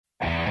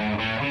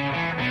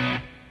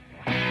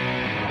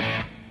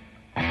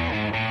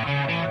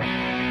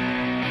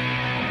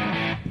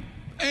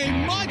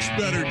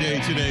better day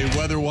today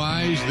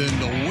weather-wise than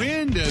the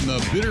wind and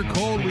the bitter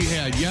cold we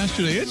had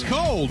yesterday. It's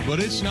cold, but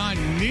it's not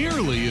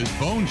nearly as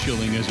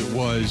bone-chilling as it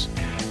was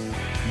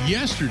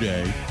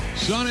yesterday.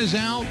 Sun is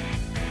out.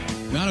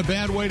 Not a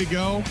bad way to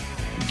go.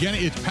 Again,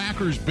 it's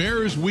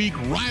Packers-Bears week,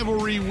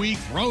 rivalry week.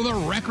 Throw the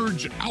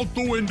records out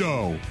the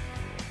window.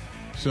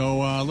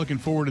 So looking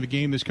forward to the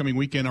game this coming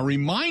weekend. A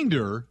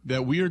reminder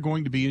that we are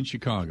going to be in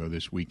Chicago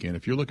this weekend.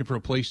 If you're looking for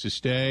a place to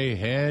stay,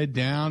 head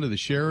down to the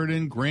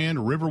Sheraton Grand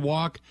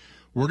Riverwalk.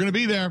 We're going to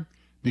be there.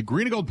 The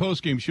Green and Gold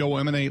postgame show will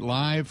emanate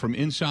live from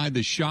inside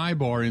the Shy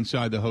Bar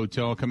inside the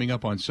hotel coming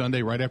up on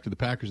Sunday right after the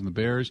Packers and the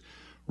Bears.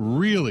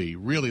 Really,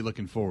 really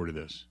looking forward to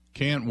this.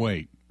 Can't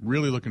wait.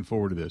 Really looking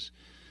forward to this.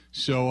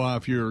 So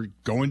if you're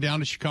going down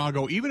to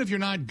Chicago, even if you're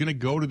not going to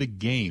go to the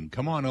game,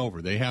 come on over.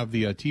 They have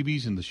the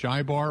TVs in the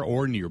Shy Bar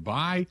or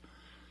nearby.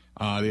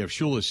 They have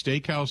Shula's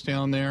Steakhouse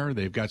down there.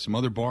 They've got some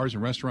other bars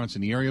and restaurants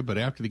in the area. But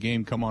after the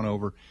game, come on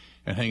over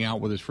and hang out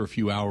with us for a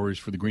few hours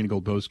for the Green and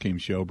Gold postgame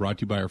show brought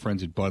to you by our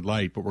friends at Bud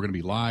Light. But we're going to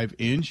be live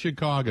in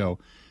Chicago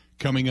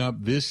coming up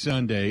this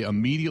Sunday,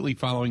 immediately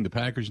following the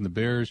Packers and the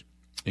Bears.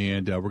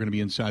 And we're going to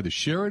be inside the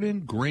Sheraton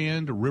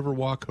Grand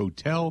Riverwalk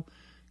Hotel.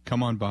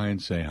 Come on by and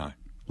say hi.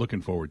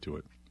 Looking forward to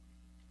it.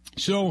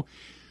 So,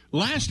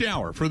 last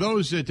hour, for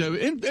those that,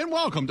 and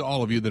welcome to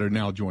all of you that are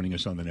now joining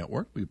us on the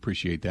network. We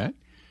appreciate that.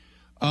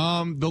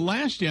 The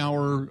last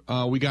hour,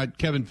 we got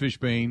Kevin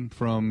Fishbane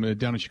from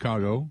down in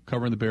Chicago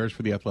covering the Bears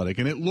for The Athletic,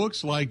 and it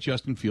looks like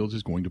Justin Fields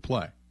is going to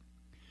play.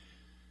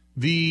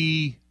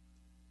 The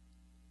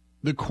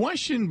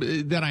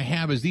question that I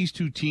have is these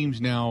two teams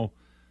now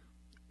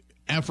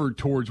effort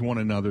towards one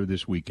another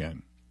this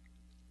weekend.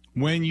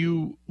 When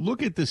you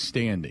look at the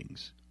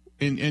standings,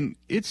 and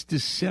it's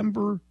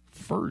December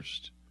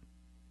 1st.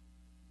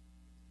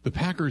 The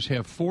Packers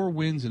have 4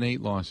 wins and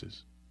 8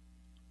 losses.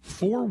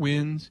 4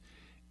 wins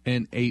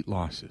and 8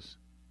 losses.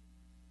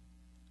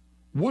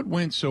 What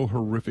went so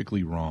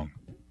horrifically wrong?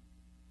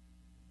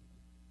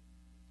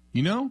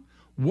 You know,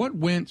 what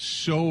went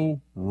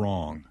so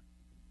wrong?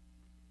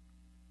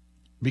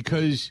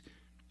 Because,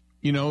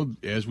 you know,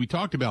 as we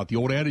talked about, the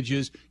old adage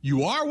is,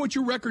 you are what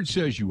your record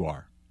says you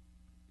are.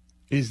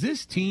 Is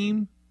this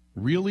team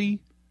really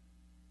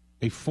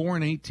a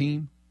 4-8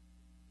 team?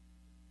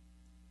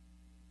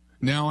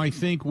 Now, I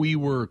think we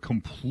were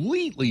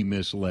completely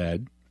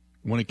misled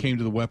when it came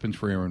to the weapons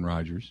for Aaron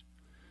Rodgers.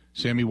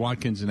 Sammy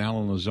Watkins and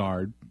Alan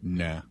Lazard,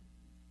 nah.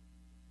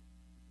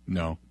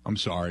 No, I'm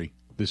sorry.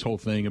 This whole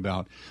thing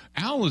about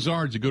Alan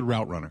Lazard's a good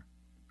route runner.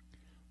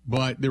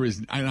 But there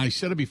is, and I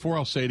said it before,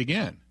 I'll say it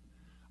again.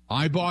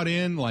 I bought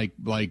in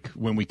like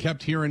when we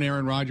kept hearing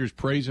Aaron Rodgers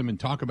praise him and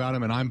talk about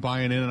him, and I'm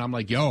buying in, and I'm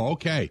like, yo,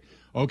 okay,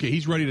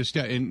 he's ready to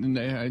step.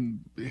 And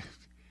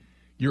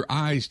your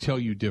eyes tell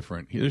you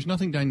different. There's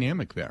nothing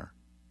dynamic there.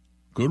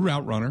 Good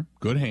route runner,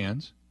 good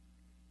hands.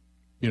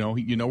 You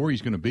know where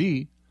he's going to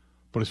be,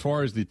 but as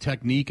far as the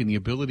technique and the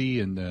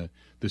ability and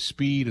the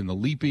speed and the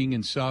leaping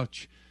and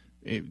such,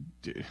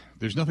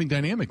 there's nothing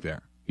dynamic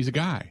there. He's a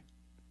guy.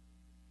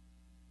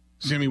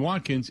 Sammy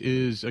Watkins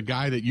is a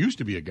guy that used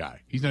to be a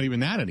guy. He's not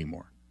even that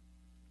anymore.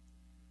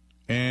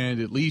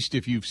 And at least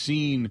if you've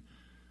seen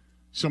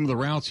some of the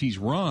routes he's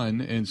run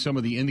and some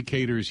of the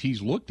indicators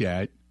he's looked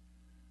at,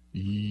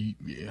 I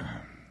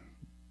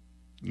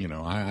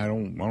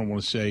don't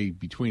want to say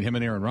between him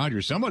and Aaron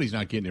Rodgers, somebody's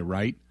not getting it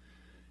right.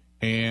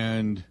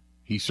 And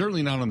he's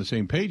certainly not on the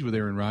same page with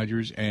Aaron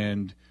Rodgers.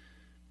 And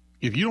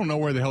if you don't know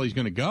where the hell he's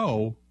going to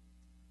go,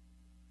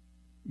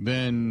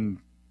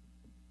 then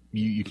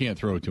you can't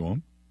throw it to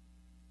him.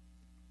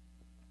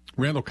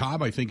 Randall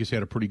Cobb, I think, has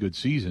had a pretty good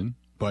season,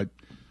 but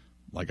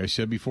like I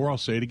said before, I'll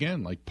say it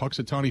again. Like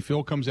Punxsutawney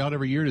Phil comes out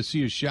every year to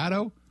see his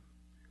shadow.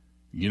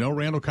 You know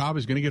Randall Cobb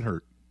is going to get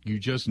hurt. You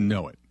just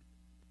know it.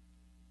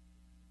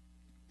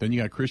 Then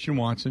you got Christian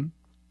Watson,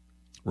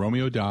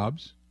 Romeo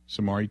Doubs,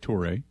 Samori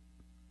Toure.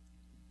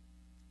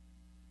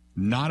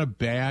 Not a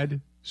bad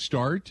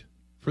start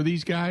for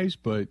these guys,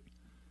 but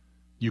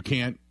you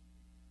can't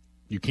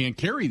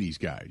carry these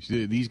guys.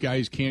 These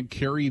guys can't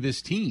carry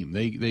this team.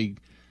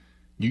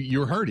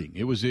 You're hurting.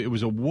 It was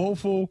a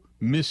woeful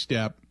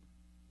misstep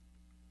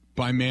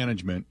by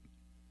management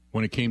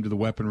when it came to the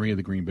weaponry of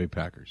the Green Bay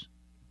Packers.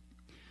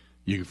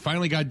 You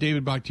finally got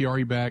David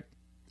Bakhtiari back.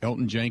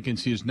 Elton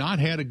Jenkins, he has not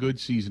had a good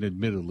season,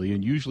 admittedly,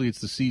 and usually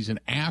it's the season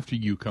after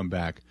you come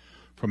back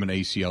from an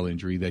ACL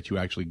injury that you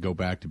actually go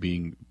back to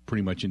being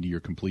pretty much into your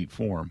complete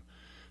form.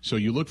 So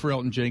you look for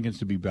Elton Jenkins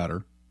to be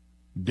better.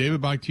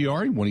 David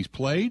Bakhtiari, when he's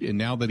played, and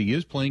now that he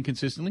is playing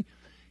consistently,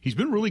 he's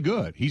been really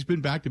good. He's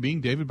been back to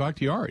being David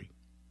Bakhtiari.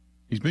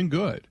 He's been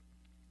good.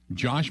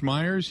 Josh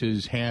Myers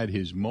has had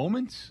his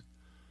moments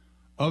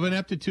of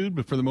ineptitude,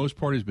 but for the most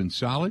part has been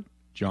solid.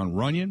 John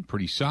Runyon,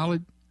 pretty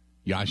solid.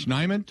 Yosh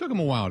Nijman, took him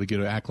a while to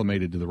get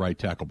acclimated to the right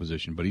tackle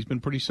position, but he's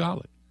been pretty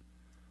solid.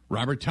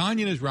 Robert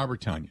Tonyan is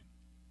Robert Tonyan.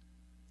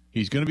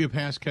 He's going to be a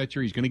pass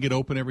catcher. He's going to get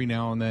open every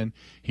now and then.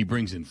 He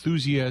brings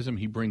enthusiasm.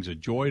 He brings a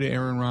joy to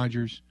Aaron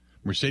Rodgers.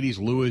 Mercedes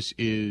Lewis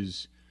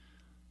is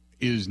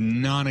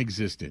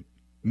non-existent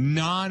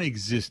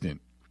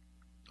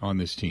on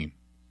this team.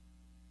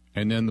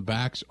 And then the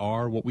backs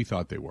are what we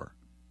thought they were.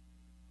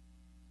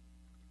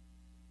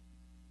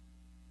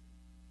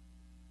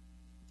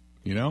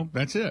 You know,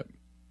 that's it.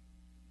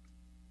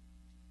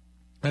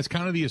 That's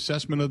kind of the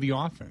assessment of the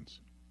offense.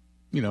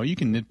 You know, you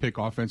can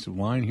nitpick offensive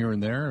line here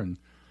and there, and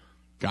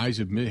guys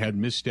have had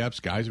missteps.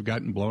 Guys have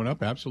gotten blown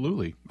up.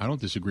 Absolutely. I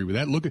don't disagree with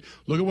that. Look at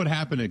what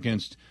happened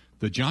against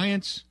the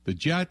Giants, the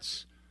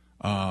Jets,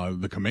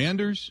 the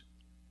Commanders.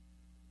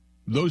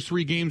 Those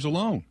 3 games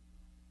alone,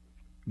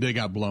 they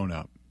got blown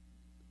up.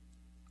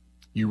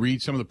 You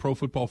read some of the Pro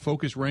Football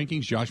Focus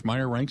rankings. Josh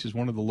Meyer ranks as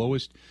one of the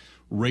lowest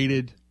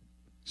rated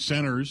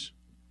centers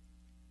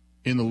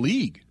in the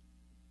league.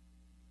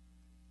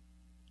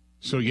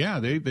 So, yeah,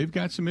 they've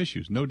got some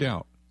issues, no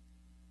doubt.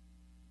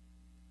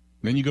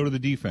 Then you go to the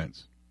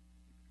defense,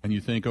 and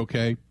you think,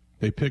 okay,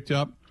 they picked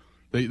up,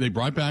 they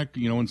brought back,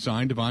 and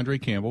signed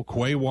Devondre Campbell,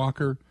 Quay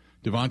Walker,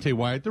 Devontae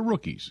Wyatt, the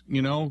rookies.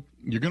 You're going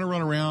to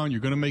run around, you're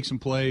going to make some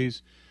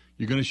plays,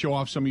 you're going to show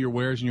off some of your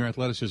wares and your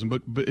athleticism.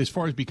 But as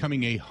far as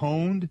becoming a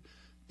honed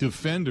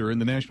defender in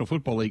the National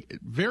Football League, it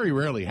very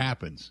rarely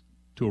happens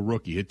to a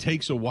rookie. It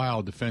takes a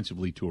while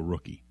defensively to a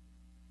rookie.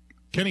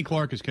 Kenny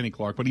Clark is Kenny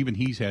Clark, but even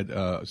he's had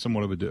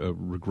somewhat of a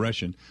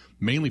regression,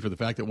 mainly for the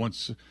fact that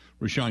once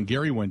Rashawn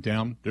Gary went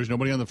down, there's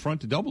nobody on the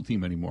front to double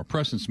team anymore.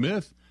 Preston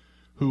Smith,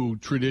 who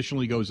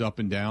traditionally goes up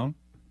and down,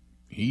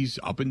 he's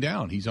up and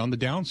down. He's on the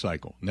down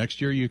cycle.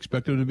 Next year, you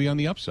expect him to be on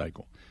the up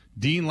cycle.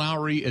 Dean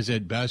Lowry is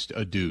at best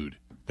a dude.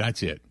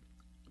 That's it.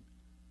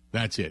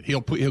 That's it. He'll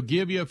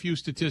give you a few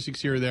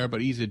statistics here or there, but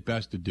he's at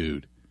best a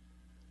dude.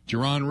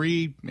 Jerron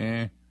Reed,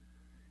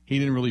 he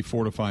didn't really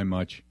fortify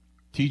much.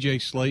 T.J.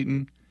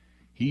 Slayton,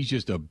 he's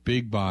just a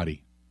big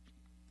body.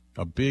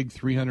 A big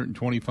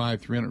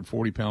 325,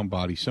 340-pound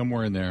body,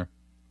 somewhere in there.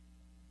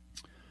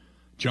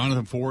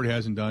 Jonathan Ford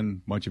hasn't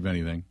done much of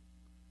anything.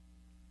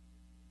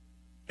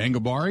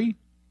 Engabari,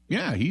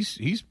 yeah,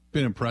 he's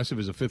been impressive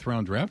as a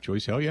 5th-round draft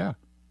choice. Hell yeah.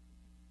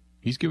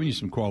 He's given you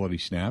some quality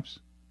snaps.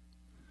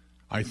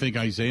 I think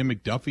Isaiah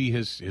McDuffie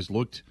has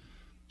looked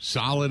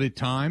solid at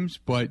times,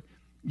 but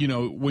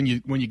when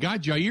you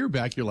got Jair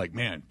back, you're like,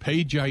 man,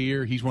 pay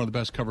Jair. He's one of the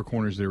best cover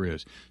corners there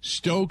is.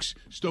 Stokes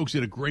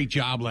did a great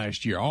job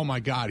last year. Oh my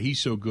God, he's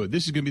so good.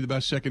 This is going to be the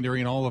best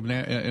secondary in all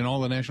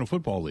the National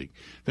Football League.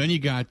 Then you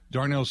got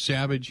Darnell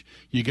Savage,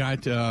 you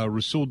got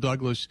Rasul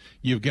Douglas,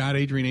 you've got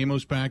Adrian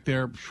Amos back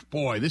there.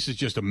 Boy, this is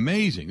just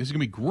amazing. This is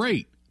going to be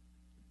great.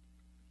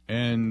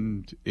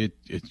 And it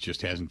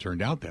just hasn't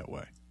turned out that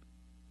way.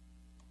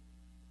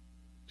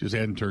 Just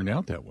hadn't turned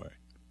out that way.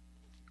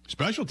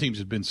 Special teams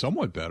have been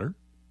somewhat better.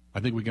 I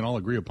think we can all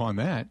agree upon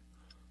that.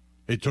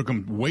 It took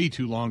them way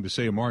too long to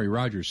say Amari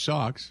Rodgers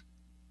sucks.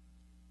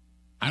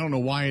 I don't know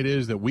why it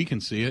is that we can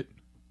see it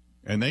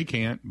and they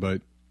can't,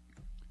 but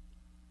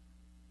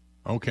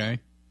okay.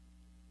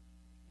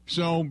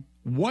 So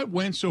what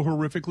went so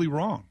horrifically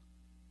wrong?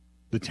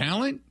 The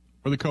talent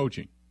or the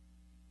coaching?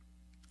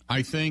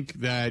 I think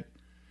that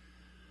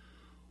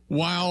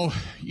while,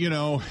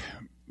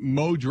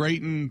 Mo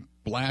Drayton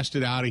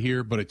blasted out of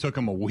here, but it took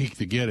him a week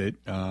to get it.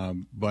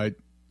 But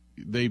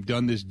they've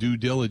done this due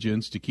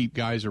diligence to keep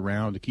guys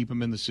around, to keep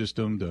them in the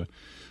system, to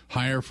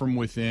hire from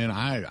within.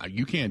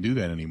 You can't do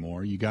that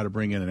anymore. You got to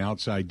bring in an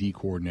outside D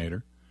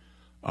coordinator.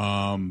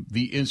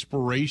 The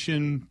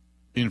inspiration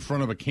in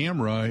front of a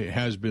camera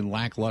has been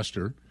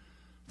lackluster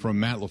from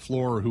Matt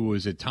LaFleur, who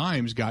has at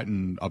times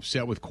gotten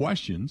upset with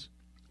questions,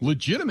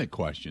 legitimate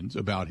questions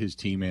about his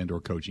team and or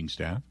coaching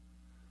staff.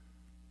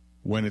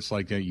 When it's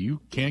like that, you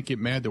can't get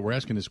mad that we're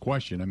asking this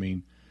question. I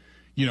mean,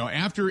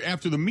 after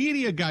the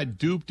media got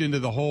duped into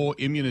the whole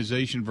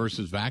immunization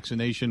versus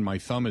vaccination, my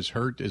thumb is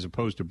hurt as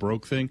opposed to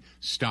broke thing,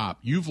 stop.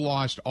 You've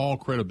lost all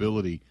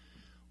credibility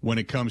when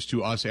it comes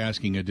to us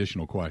asking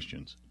additional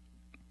questions.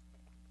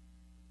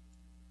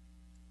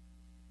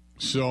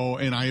 So,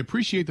 and I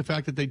appreciate the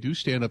fact that they do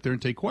stand up there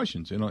and take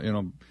questions in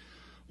a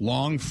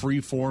long,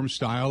 free-form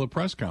style of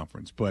press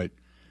conference, but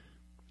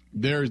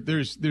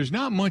there's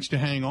not much to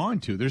hang on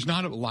to. There's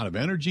not a lot of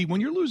energy.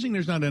 When you're losing,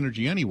 there's not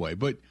energy anyway.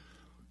 But,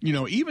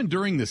 even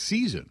during the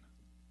season,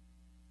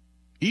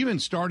 even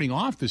starting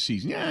off the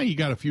season, yeah, you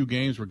got a few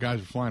games where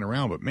guys are flying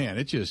around, but man,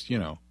 it just,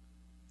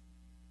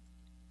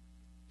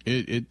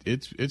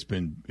 it's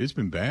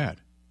been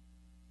bad.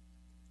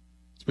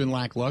 It's been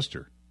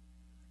lackluster.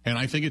 And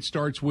I think it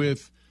starts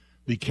with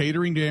the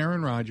catering to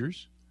Aaron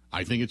Rodgers.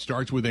 I think it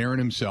starts with Aaron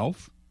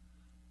himself.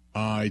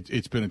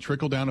 It's been a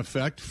trickle-down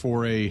effect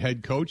for a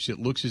head coach that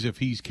looks as if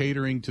he's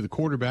catering to the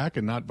quarterback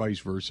and not vice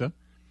versa.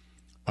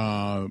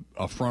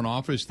 A front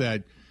office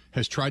that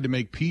has tried to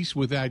make peace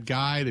with that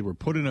guy.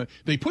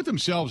 They put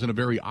themselves in a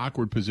very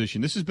awkward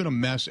position. This has been a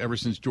mess ever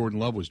since Jordan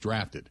Love was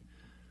drafted.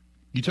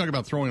 You talk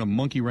about throwing a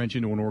monkey wrench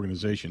into an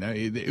organization.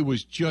 It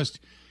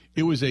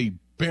was a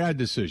bad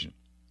decision.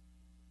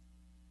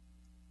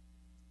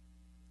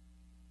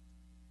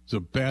 It's a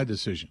bad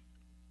decision.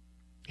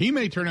 He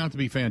may turn out to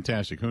be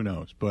fantastic, who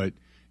knows, but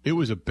it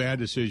was a bad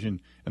decision,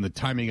 and the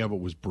timing of it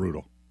was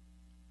brutal.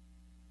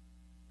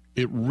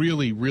 It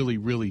really, really,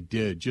 really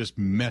did just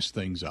mess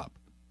things up.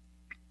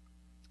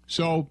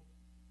 So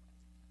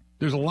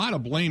There's a lot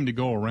of blame to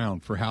go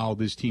around for how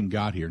this team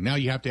got here. Now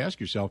you have to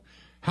ask yourself,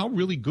 how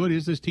really good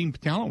is this team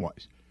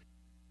talent-wise?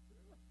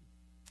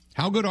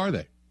 How good are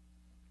they?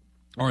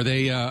 Are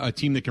they a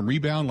team that can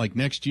rebound? Like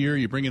next year,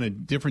 you bring in a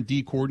different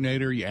D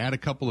coordinator, you add a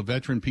couple of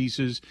veteran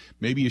pieces,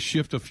 maybe you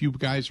shift a few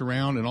guys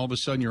around, and all of a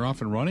sudden you're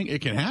off and running? It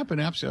can happen,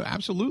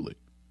 absolutely.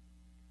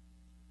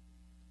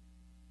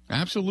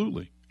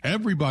 Absolutely.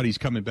 Everybody's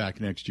coming back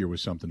next year with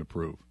something to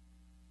prove.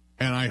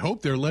 And I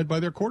hope they're led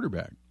by their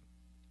quarterback.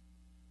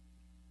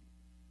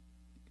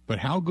 But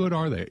how good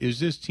are they? Is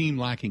this team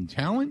lacking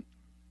talent?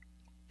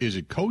 Is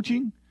it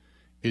coaching?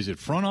 Is it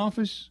front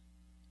office?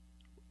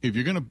 If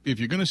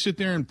you're gonna sit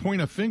there and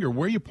point a finger,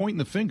 where are you pointing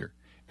the finger?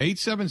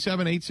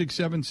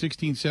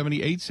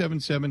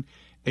 877-867-1670,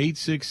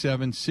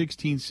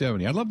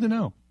 877-867-1670. I'd love to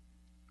know.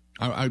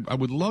 I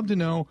would love to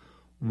know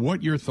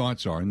what your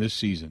thoughts are in this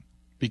season.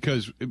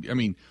 Because, I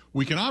mean,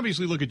 we can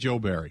obviously look at Joe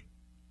Barry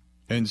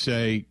and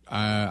say,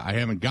 I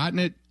haven't gotten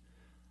it.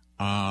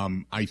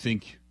 I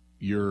think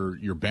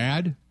you're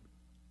bad.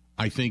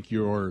 I think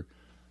your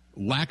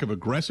lack of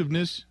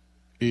aggressiveness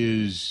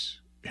has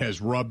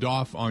rubbed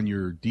off on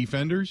your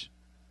defenders,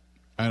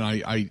 and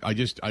I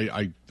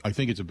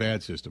think it's a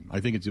bad system. I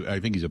think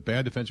he's a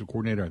bad defensive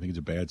coordinator. I think it's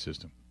a bad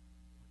system.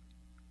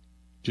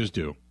 Just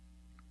do.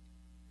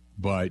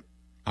 But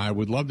I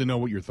would love to know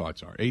what your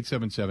thoughts are.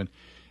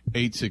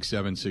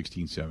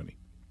 877-867-1670.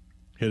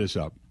 Hit us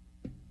up.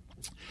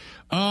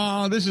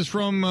 This is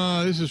from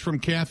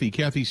Kathy.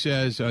 Kathy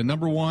says,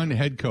 number one,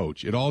 head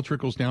coach. It all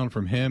trickles down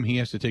from him. He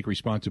has to take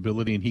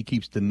responsibility, and he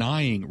keeps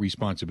denying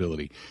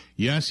responsibility.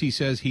 Yes, he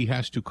says he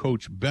has to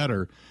coach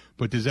better,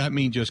 but does that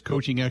mean just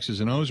coaching X's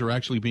and O's or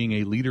actually being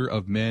a leader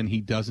of men?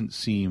 He doesn't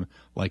seem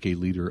like a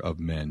leader of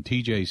men.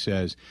 TJ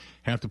says,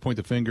 have to point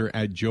the finger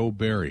at Joe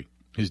Barry.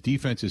 His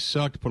defense has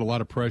sucked, put a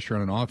lot of pressure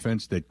on an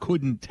offense that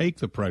couldn't take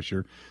the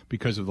pressure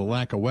because of the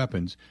lack of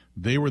weapons.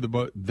 They were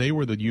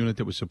the unit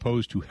that was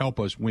supposed to help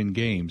us win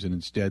games, and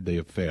instead they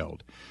have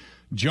failed.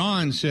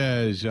 John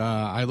says,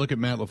 I look at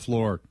Matt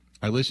LaFleur.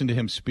 I listen to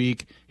him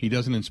speak. He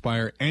doesn't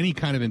inspire any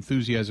kind of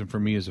enthusiasm for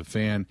me as a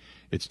fan.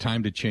 It's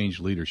time to change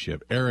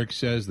leadership. Eric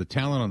says the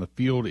talent on the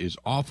field is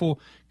awful.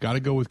 Got to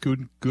go with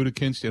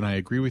Gutekunst, and I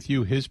agree with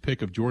you. His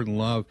pick of Jordan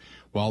Love,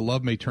 while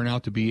Love may turn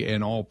out to be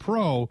an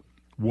all-pro,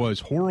 was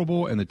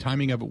horrible, and the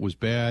timing of it was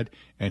bad,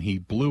 and he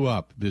blew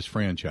up this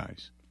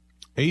franchise.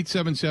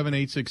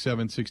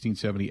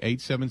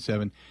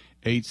 877-867-1670,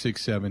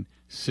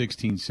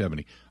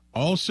 877-867-1670.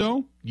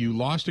 Also, you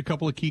lost a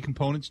couple of key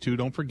components, too.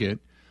 Don't forget.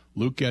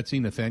 Luke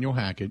Getsy, Nathaniel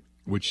Hackett,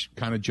 which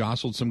kind of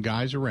jostled some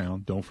guys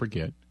around. Don't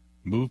forget.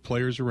 Moved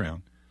players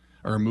around,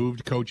 or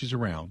moved coaches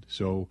around.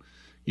 So,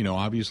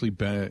 obviously,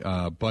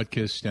 Butkus,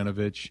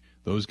 Stenovich,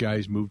 those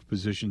guys moved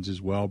positions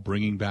as well.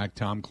 Bringing back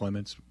Tom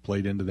Clements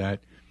played into that.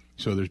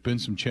 So there's been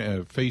some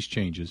face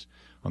changes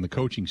on the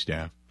coaching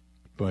staff.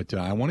 But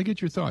I want to get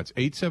your thoughts.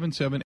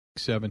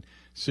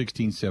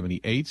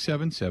 877-867-1670,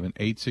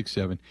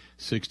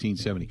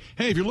 877-867-1670.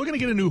 Hey, if you're looking to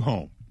get a new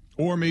home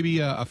or maybe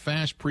a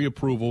fast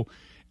pre-approval,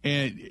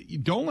 and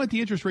don't let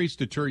the interest rates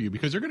deter you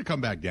because they're going to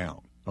come back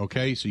down.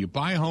 Okay, so you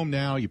buy a home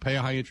now, you pay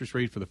a high interest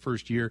rate for the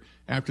first year.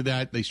 After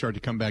that, they start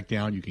to come back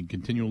down. You can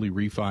continually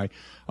refi.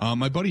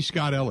 My buddy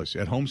Scott Ellis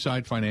at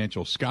Homeside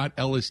Financial,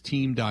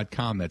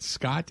 ScottEllisTeam.com. That's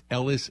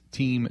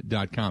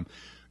ScottEllisTeam.com.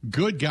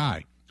 Good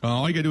guy.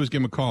 All you got to do is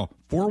give him a call.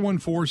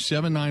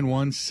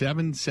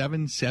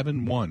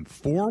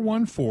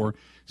 414-791-7771.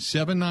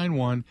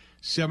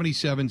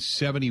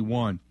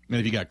 414-791-7771. And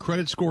if you got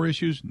credit score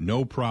issues,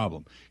 no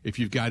problem. If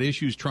you've got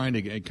issues trying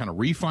to kind of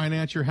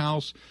refinance your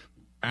house,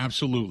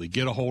 absolutely.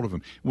 Get a hold of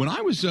him. When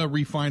I was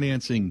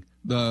refinancing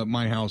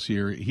my house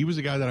here, he was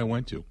the guy that I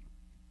went to.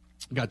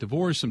 Got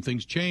divorced. Some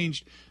things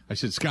changed. I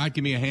said, Scott,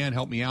 give me a hand.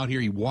 Help me out here.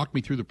 He walked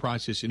me through the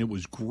process, and it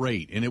was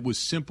great. And it was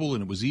simple,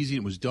 and it was easy,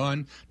 and it was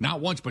done.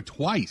 Not once, but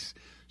twice.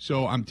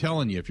 So I'm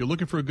telling you, if you're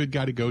looking for a good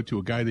guy to go to,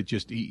 a guy that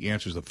just he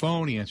answers the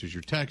phone, he answers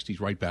your text,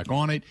 he's right back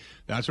on it,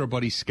 that's our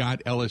buddy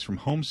Scott Ellis from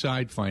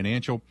Homeside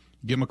Financial.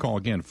 Give him a call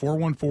again,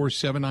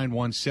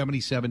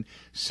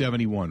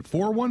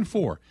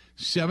 414-791-7771.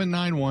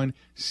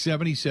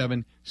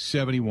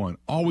 414-791-7771.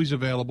 Always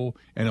available,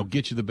 and he'll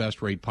get you the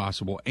best rate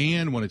possible.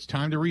 And when it's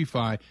time to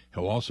refi,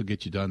 he'll also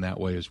get you done that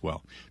way as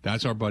well.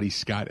 That's our buddy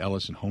Scott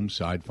Ellis and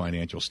Homeside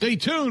Financial. Stay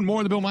tuned.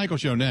 More of the Bill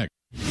Michaels Show next.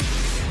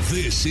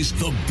 This is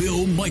the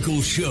Bill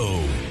Michaels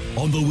Show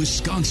on the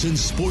Wisconsin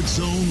Sports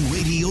Zone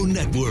Radio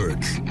Network.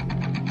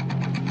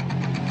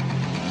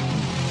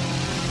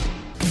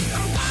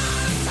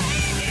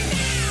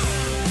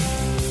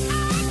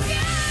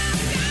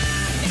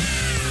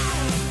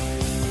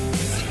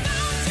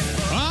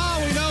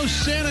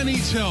 Santa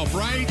needs help,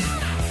 right?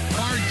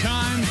 Hard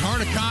times,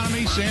 hard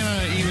economy.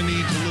 Santa even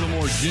needs a little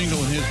more jingle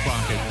in his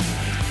pocket.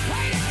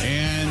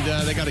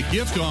 And they got a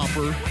gift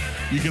offer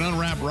you can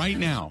unwrap right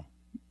now.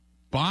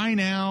 Buy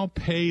now,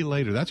 pay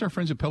later. That's our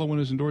friends at Pella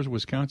Windows and Doors of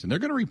Wisconsin. They're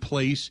going to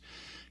replace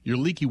your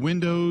leaky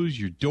windows,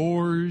 your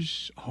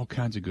doors, all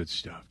kinds of good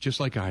stuff, just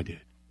like I did.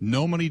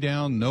 No money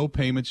down, no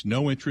payments,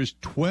 no interest,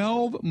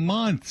 12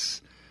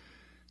 months.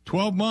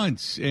 12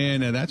 months,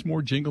 and that's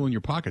more jingle in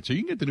your pocket. So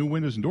you can get the new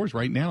windows and doors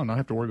right now and not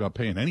have to worry about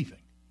paying anything.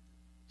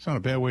 It's not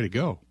a bad way to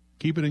go.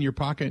 Keep it in your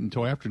pocket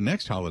until after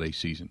next holiday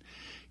season.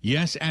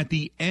 Yes, at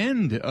the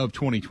end of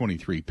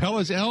 2023.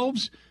 Pella's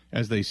Elves,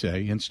 as they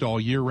say,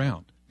 install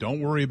year-round. Don't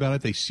worry about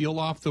it. They seal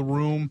off the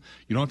room.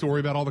 You don't have to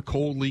worry about all the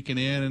cold leaking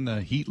in and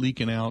the heat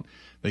leaking out.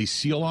 They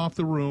seal off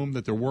the room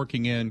that they're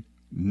working in,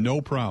 no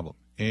problem.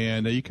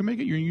 And you can make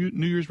it your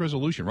New Year's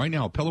resolution. Right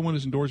now, Pella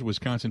Windows and Doors of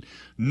Wisconsin,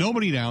 no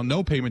money down,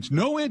 no payments,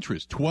 no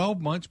interest,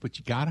 12 months, but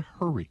you got to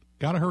hurry.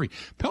 Got to hurry.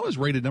 Pella's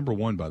rated number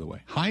 1, by the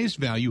way. Highest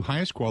value,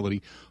 highest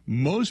quality,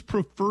 most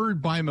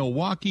preferred by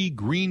Milwaukee,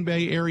 Green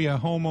Bay area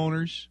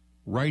homeowners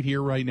right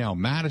here, right now.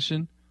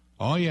 Madison.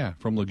 Oh, yeah.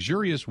 From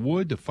luxurious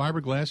wood to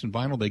fiberglass and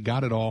vinyl, they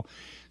got it all.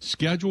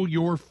 Schedule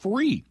your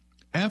free,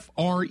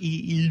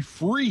 F-R-E-E,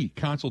 free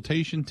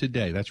consultation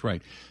today. That's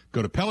right.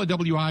 Go to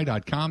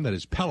PellaWI.com. That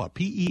is Pella,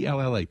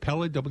 P-E-L-L-A,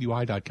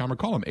 PellaWI.com, or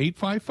call them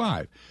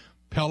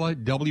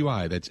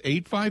 855-PELLA-WI. That's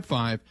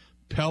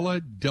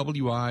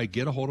 855-PELLA-WI.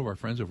 Get a hold of our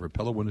friends over at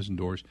Pella Windows and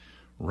Doors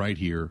right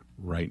here,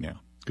 right now.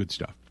 Good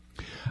stuff.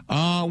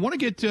 I want to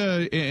get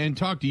and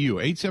talk to you.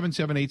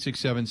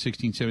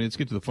 877-867-1670. Let's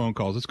get to the phone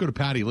calls. Let's go to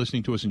Patty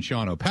listening to us in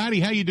Shawano.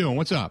 Patty, how you doing?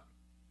 What's up?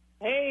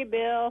 Hey,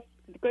 Bill.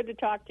 Good to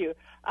talk to you.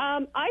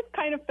 I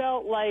kind of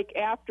felt like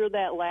after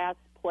that last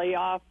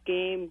playoff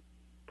game,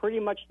 pretty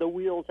much the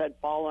wheels had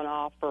fallen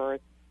off for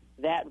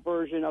that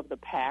version of the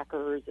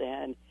Packers,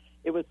 and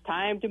it was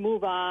time to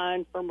move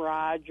on from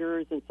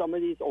Rodgers and some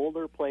of these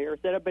older players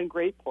that have been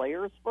great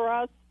players for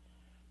us.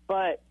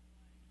 But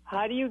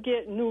how do you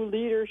get new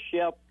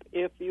leadership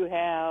if you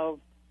have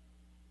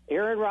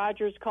Aaron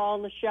Rodgers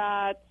calling the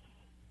shots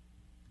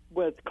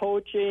with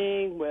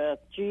coaching, with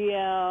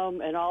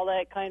GM, and all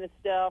that kind of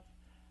stuff?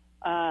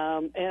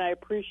 And I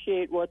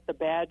appreciate what the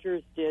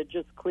Badgers did,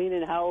 just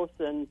cleaning house,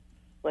 and,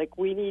 like,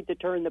 we need to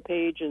turn the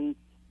page and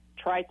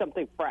try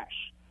something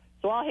fresh.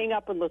 So I'll hang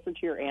up and listen to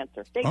your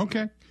answer. Thank you.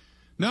 Okay.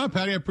 No,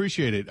 Patty, I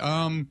appreciate it.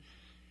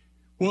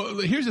 Well,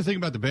 here's the thing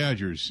about the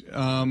Badgers.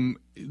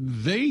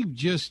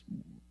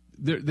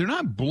 They're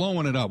not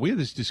blowing it up. We had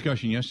this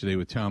discussion yesterday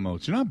with Tom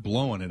Oates. They're not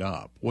blowing it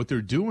up. What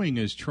they're doing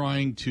is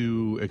trying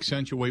to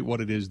accentuate what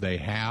it is they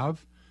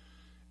have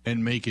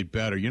and make it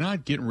better. You're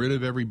not getting rid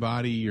of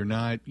everybody. You're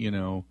not,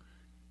 certainly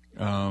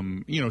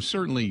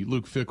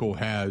Luke Fickell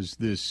has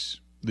this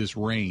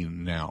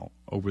reign now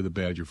over the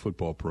Badger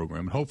football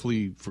program, and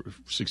hopefully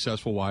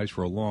successful-wise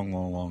for a long,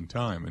 long, long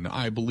time. And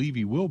I believe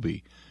he will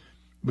be.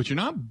 But you're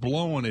not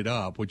blowing it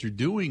up. What you're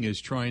doing is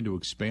trying to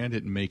expand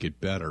it and make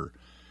it better.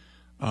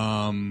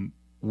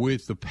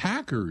 With the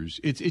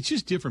Packers, it's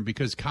just different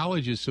because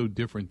college is so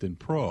different than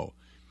pro.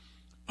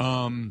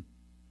 I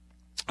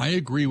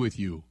agree with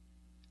you.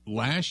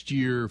 Last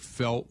year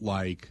felt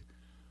like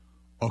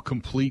a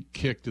complete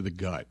kick to the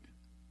gut.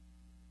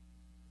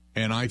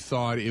 And I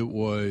thought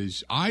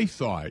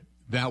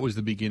that was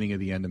the beginning of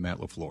the end of Matt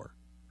LaFleur.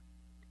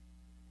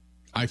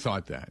 I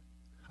thought that.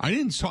 I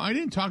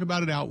didn't talk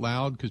about it out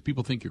loud because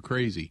people think you're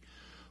crazy.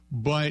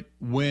 But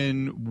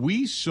when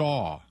we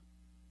saw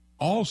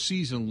all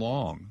season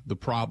long the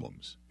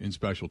problems in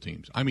special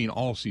teams, I mean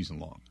all season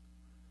long,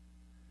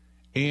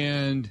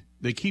 and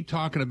they keep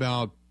talking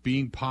about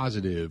being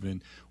positive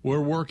and we're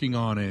working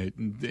on it.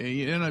 And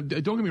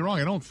don't get me wrong,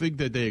 I don't think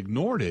that they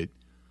ignored it.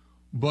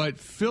 But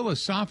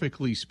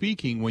philosophically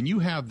speaking, when you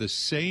have the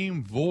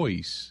same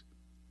voice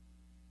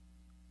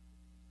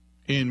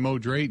in Mo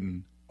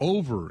Drayton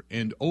over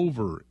and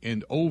over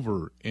and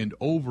over and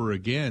over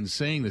again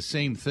saying the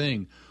same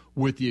thing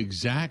with the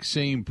exact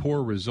same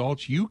poor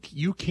results, you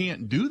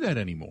can't do that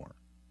anymore.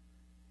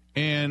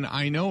 And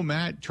I know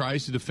Matt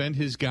tries to defend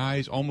his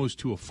guys almost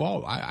to a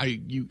fault.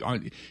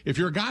 If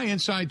you're a guy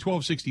inside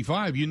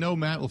 1265, you know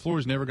Matt LaFleur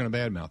is never going to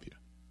badmouth you.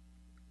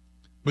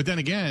 But then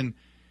again,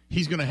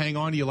 he's going to hang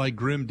on to you like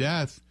grim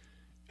death.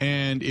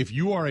 And if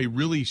you are a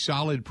really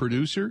solid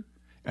producer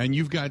and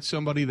you've got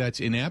somebody that's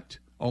inept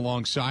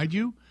alongside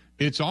you,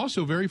 it's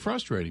also very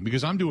frustrating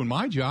because I'm doing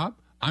my job.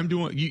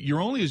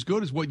 You're only as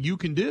good as what you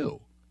can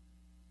do.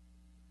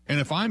 And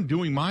if I'm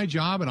doing my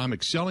job and I'm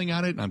excelling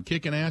at it and I'm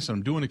kicking ass and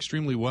I'm doing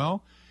extremely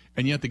well,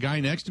 and yet the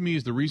guy next to me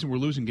is the reason we're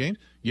losing games,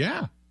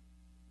 yeah.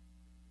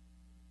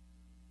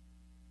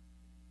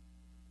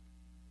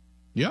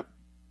 Yep.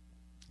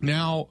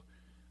 Now,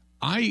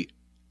 I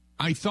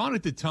thought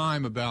at the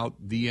time about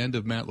the end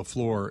of Matt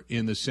LaFleur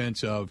in the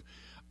sense of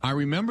I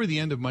remember the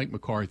end of Mike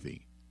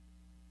McCarthy.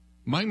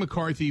 Mike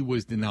McCarthy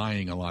was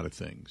denying a lot of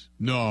things.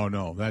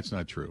 No, that's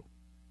not true.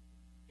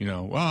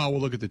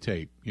 We'll look at the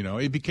tape.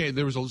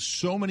 There was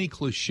so many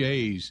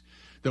cliches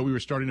that we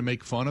were starting to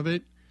make fun of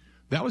it.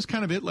 That was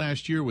kind of it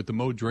last year with the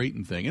Mo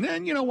Drayton thing. And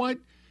then, you know what?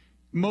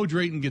 Mo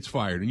Drayton gets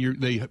fired,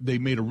 and they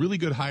made a really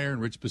good hire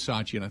in Rich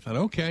Bisaccia. And I thought,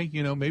 okay,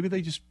 maybe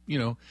they just,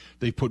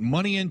 they put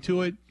money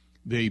into it.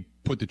 They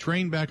put the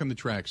train back on the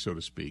track, so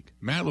to speak.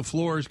 Matt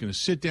LaFleur is going to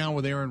sit down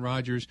with Aaron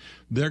Rodgers.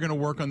 They're going to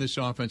work on this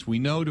offense. We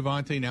know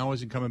Devontae now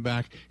isn't coming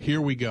back. Here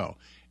we go.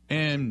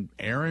 And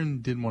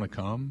Aaron didn't want to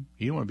come.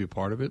 He didn't want to be a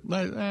part of it.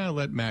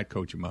 Let Matt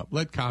coach him up.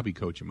 Let Cobby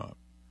coach him up.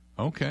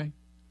 Okay.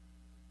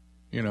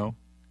 you know.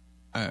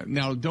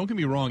 Now, don't get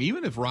me wrong.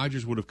 Even if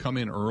Rodgers would have come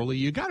in early,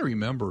 you got to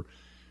remember,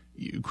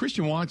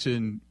 Christian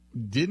Watson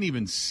didn't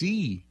even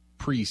see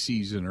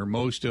preseason or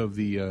most of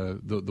the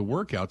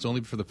workouts,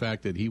 only for the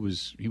fact that he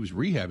was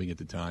rehabbing at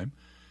the time.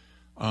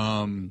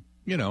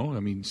 You know, I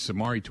mean,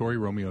 Samori Toure,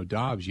 Romeo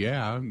Doubs,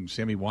 yeah.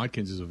 Sammy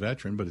Watkins is a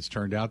veteran, but it's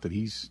turned out that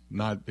he's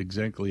not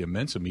exactly a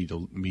Mensa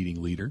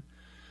meeting leader.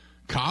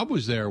 Cobb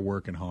was there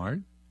working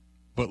hard,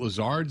 but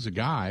Lazard's a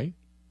guy.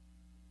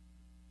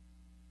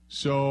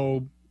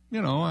 So,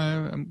 you know,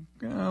 I'm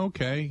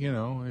okay. You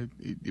know,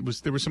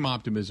 there was some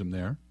optimism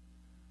there.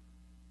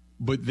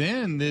 But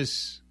then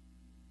this,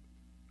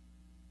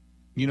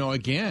 you know,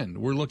 again,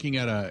 we're looking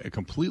at a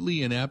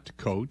completely inept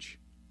coach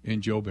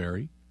in Joe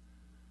Barry.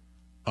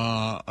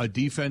 A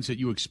defense that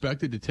you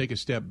expected to take a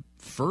step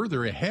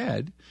further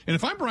ahead. And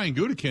if I'm Brian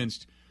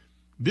Gutekunst,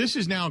 this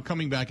is now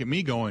coming back at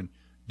me going,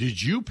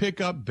 did you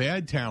pick up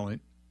bad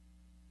talent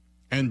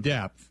and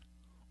depth,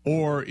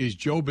 or is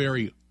Joe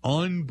Barry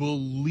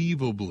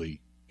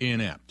unbelievably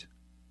inept?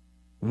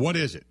 What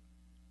is it?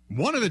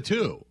 One of the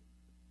two.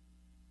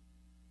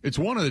 It's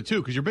one of the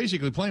two, because you're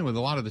basically playing with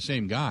a lot of the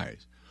same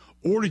guys.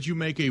 Or did you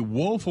make a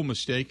woeful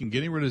mistake in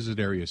getting rid of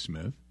Zadarius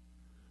Smith,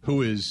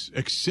 who is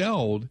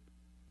excelled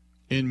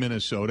in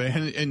Minnesota,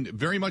 and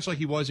very much like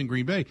he was in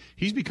Green Bay,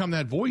 he's become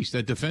that voice,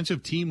 that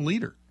defensive team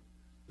leader,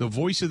 the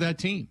voice of that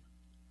team.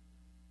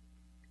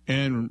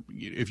 And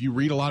if you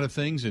read a lot of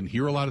things and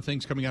hear a lot of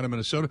things coming out of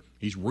Minnesota,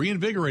 he's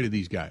reinvigorated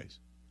these guys.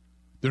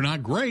 They're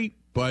not great,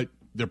 but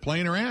they're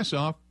playing their ass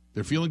off.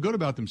 They're feeling good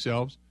about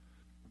themselves.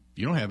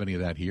 You don't have any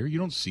of that here. You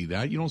don't see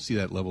that. You don't see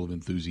that level of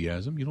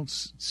enthusiasm. You don't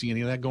see any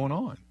of that going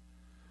on.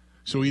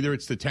 So either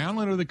it's the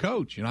talent or the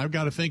coach. And I've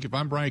got to think, if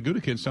I'm Brian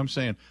Gutekunst, I'm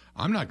saying,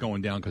 I'm not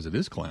going down because of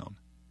this clown.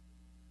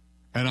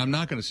 And I'm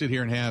not going to sit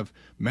here and have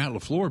Matt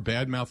LaFleur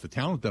badmouth the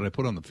talent that I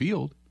put on the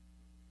field.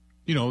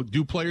 You know,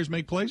 do players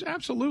make plays?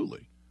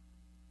 Absolutely.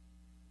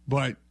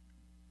 But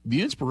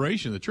the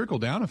inspiration, the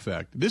trickle-down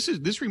effect,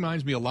 this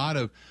reminds me a lot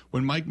of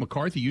when Mike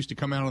McCarthy used to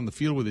come out on the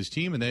field with his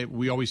team, and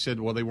we always said,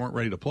 well, they weren't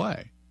ready to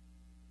play.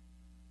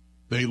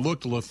 They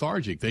looked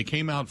lethargic. They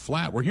came out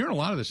flat. We're hearing a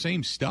lot of the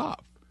same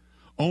stuff.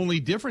 Only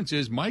difference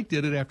is Mike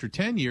did it after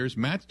 10 years.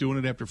 Matt's doing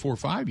it after 4 or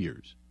 5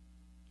 years.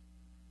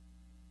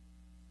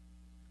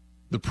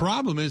 The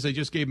problem is they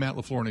just gave Matt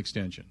LaFleur an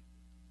extension.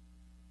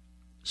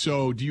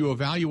 So do you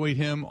evaluate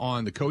him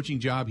on the coaching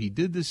job he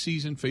did this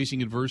season,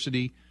 facing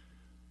adversity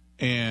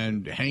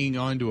and hanging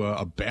on to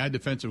a bad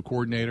defensive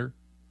coordinator?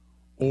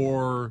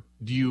 Or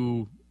do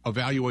you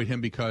evaluate him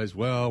because,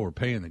 well, we're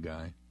paying the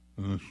guy?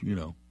 You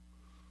know,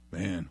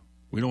 man,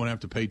 we don't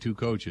have to pay 2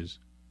 coaches.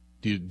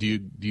 Do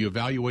you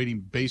evaluate him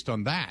based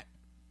on that?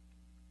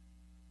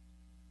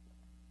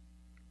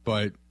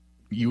 But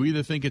you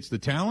either think it's the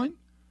talent,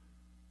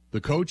 the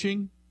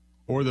coaching,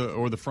 or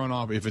the front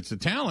office. If it's the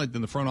talent,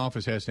 then the front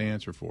office has to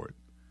answer for it.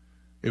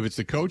 If it's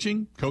the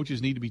coaching,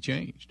 coaches need to be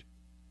changed.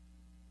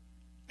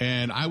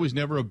 And I was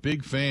never a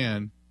big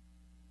fan.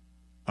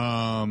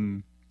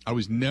 I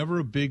was never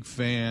a big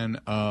fan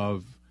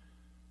of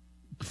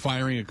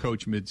firing a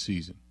coach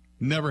midseason.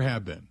 Never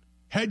have been.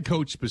 Head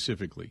coach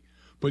specifically,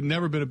 but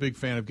never been a big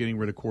fan of getting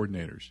rid of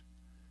coordinators.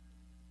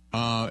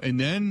 And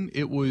then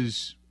it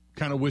was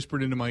kind of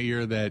whispered into my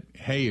ear that,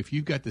 hey, if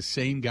you've got the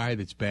same guy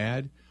that's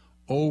bad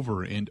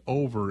over and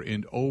over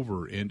and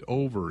over and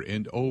over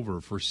and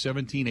over for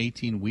 17,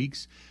 18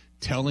 weeks,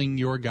 telling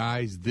your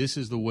guys this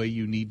is the way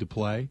you need to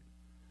play,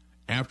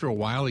 after a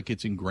while it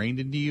gets ingrained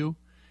into you,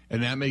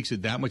 and that makes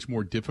it that much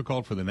more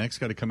difficult for the next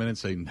guy to come in and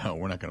say, no,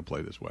 we're not going to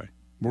play this way.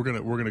 We're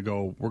going to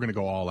go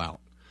all out.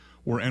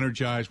 We're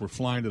energized. We're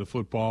flying to the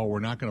football.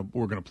 We're going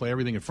to play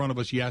everything in front of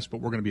us, yes,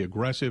 but we're going to be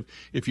aggressive.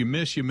 If you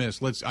miss, you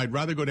miss. I'd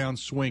rather go down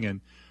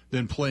swinging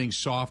than playing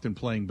soft and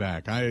playing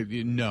back.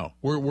 No,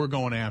 we're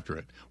going after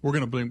it. We're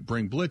going to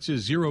bring blitzes,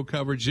 zero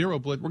coverage, zero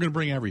blitz. We're going to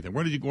bring everything.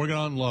 We're going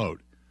to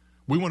unload.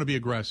 We want to be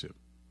aggressive.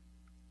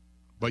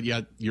 But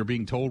yet you're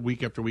being told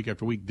week after week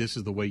after week, this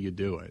is the way you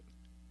do it.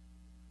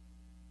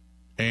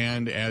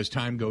 And as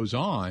time goes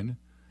on,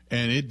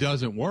 and it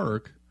doesn't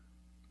work,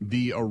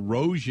 the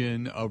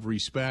erosion of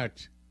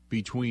respect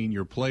between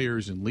your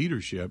players and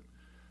leadership,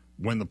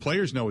 when the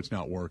players know it's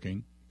not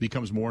working,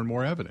 becomes more and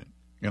more evident.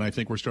 And I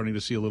think we're starting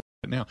to see a little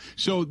bit now.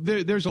 So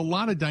there's a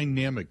lot of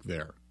dynamic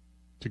there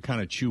to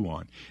kind of chew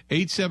on.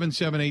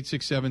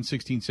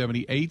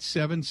 877-867-1670,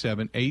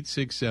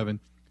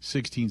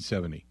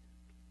 877-867-1670.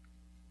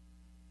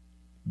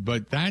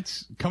 But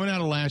that's coming out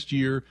of last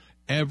year,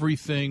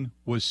 everything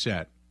was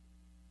set.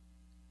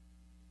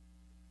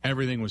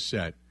 Everything was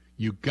set.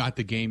 You got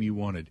the game you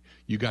wanted.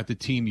 You got the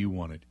team you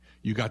wanted.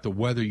 You got the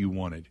weather you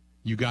wanted.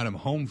 You got them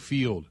home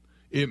field.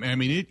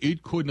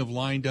 It couldn't have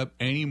lined up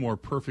any more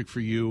perfect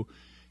for you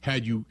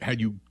had you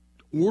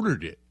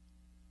ordered it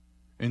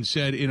and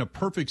said, in a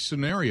perfect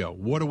scenario,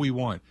 what do we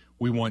want?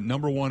 We want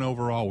number 1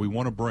 overall. We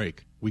want a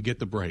break. We get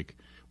the break.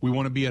 We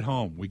want to be at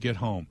home. We get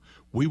home.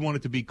 We want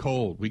it to be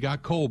cold. We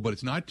got cold, but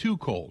it's not too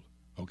cold.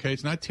 Okay,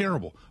 it's not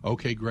terrible.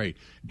 Okay, great.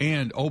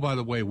 And, oh, by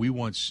the way, we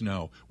want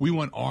snow. We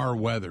want our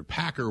weather,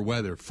 Packer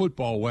weather,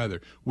 football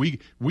weather. We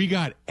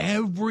got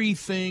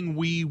everything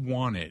we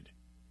wanted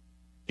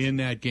in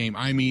that game.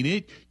 I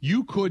mean,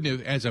 you couldn't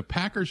have, as a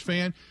Packers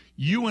fan,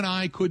 you and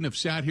I couldn't have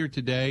sat here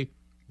today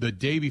the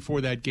day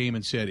before that game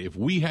and said, if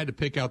we had to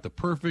pick out the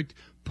perfect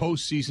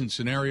postseason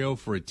scenario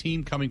for a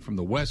team coming from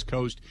the West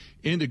Coast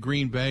into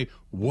Green Bay,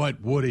 what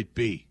would it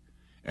be?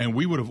 And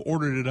we would have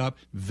ordered it up.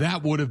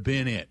 That would have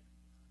been it.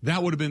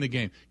 That would have been the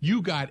game.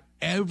 You got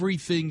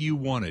everything you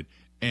wanted,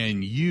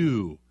 and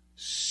you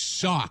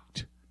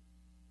sucked.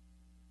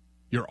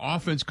 Your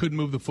offense couldn't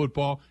move the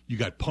football. You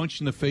got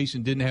punched in the face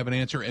and didn't have an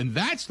answer. And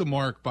that's the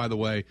mark, by the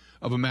way,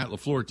 of a Matt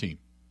LaFleur team.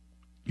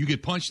 You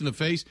get punched in the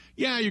face,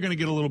 yeah, you're going to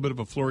get a little bit of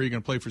a flurry. You're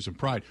going to play for some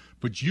pride.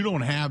 But you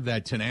don't have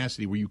that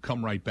tenacity where you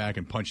come right back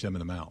and punch them in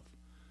the mouth.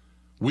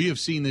 We have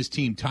seen this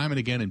team time and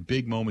again in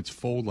big moments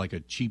fold like a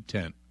cheap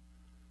tent.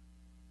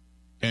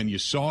 And you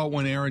saw it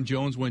when Aaron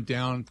Jones went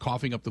down,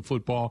 coughing up the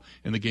football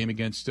in the game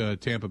against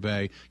Tampa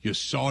Bay. You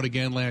saw it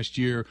again last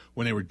year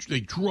when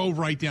they drove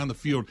right down the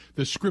field.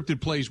 The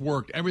scripted plays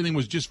worked. Everything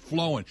was just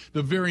flowing.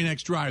 The very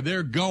next drive,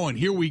 they're going.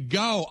 Here we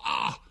go.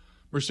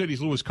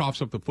 Mercedes Lewis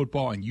coughs up the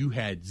football, and you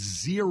had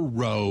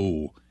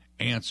zero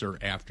answer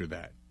after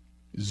that.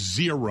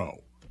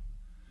 Zero.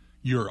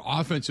 Your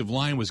offensive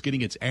line was getting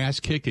its ass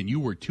kicked, and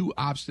you were too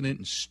obstinate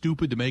and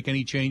stupid to make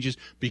any changes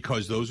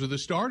because those are the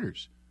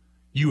starters.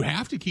 You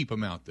have to keep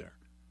them out there.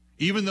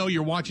 Even though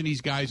you're watching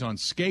these guys on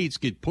skates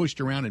get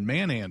pushed around and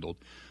manhandled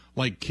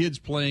like kids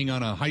playing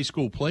on a high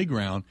school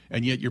playground,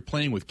 and yet you're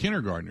playing with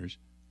kindergartners,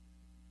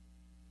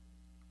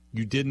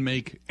 you didn't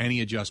make any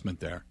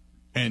adjustment there.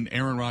 And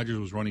Aaron Rodgers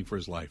was running for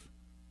his life.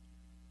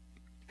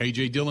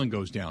 A.J. Dillon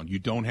goes down. You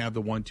don't have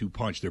the 1-2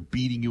 punch. They're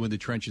beating you in the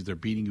trenches. They're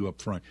beating you up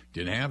front.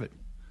 Didn't have it.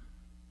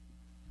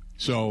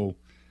 So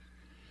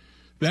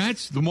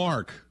that's the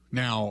mark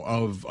now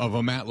of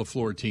a Matt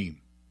LaFleur team,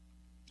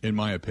 in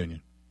my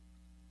opinion.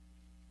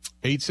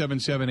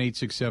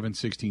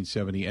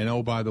 877-867-1670. And,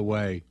 oh, by the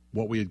way,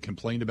 what we had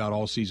complained about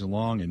all season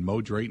long, and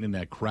Mo Drayton and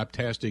that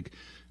craptastic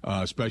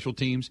special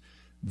teams,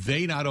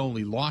 they not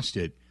only lost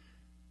it,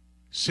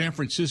 San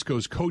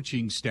Francisco's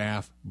coaching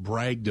staff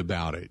bragged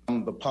about it.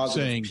 The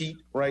positive Pete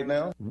right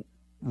now?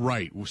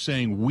 Right.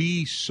 Saying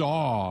we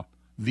saw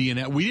we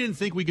didn't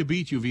think we could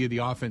beat you via the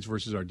offense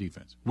versus our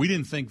defense. We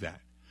didn't think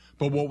that.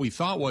 But what we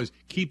thought was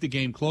keep the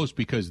game close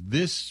because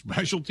this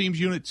special teams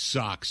unit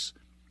sucks.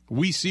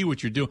 We see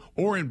what you're doing.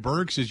 Oren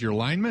Burks is your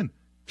lineman?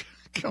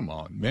 Come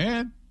on,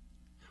 man.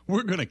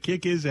 We're going to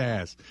kick his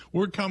ass.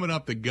 We're coming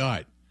up the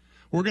gut.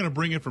 We're going to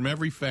bring it from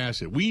every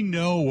facet. We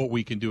know what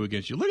we can do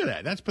against you. Look at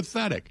that. That's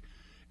pathetic.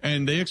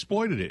 And they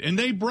exploited it. And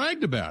they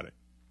bragged about it.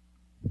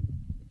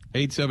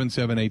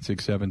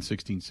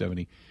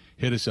 877-867-1670.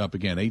 Hit us up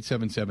again.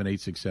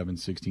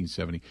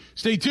 877-867-1670.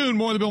 Stay tuned.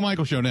 More of the Bill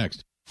Michaels Show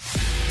next.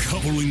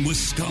 Covering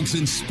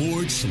Wisconsin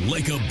sports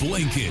like a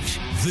blanket.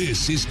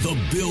 This is the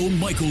Bill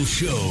Michaels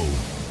Show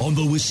on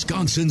the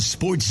Wisconsin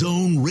Sports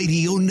Zone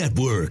Radio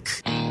Network.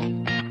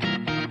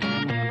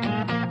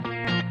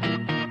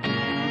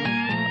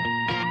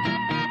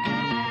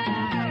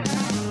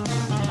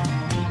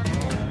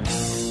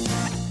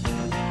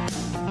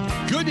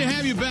 Good to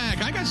have you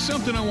back. I got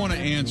something I want to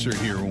answer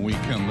here when we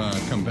come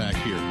back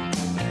here.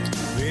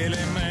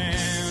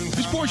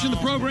 This portion of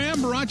the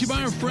program brought to you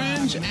by our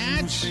friends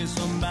at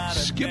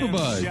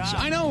Skip-a-Buds.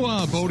 I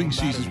know boating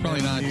season is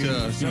probably not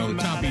the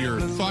top of your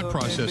thought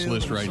process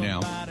list right now,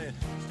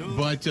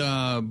 but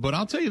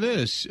I'll tell you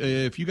this: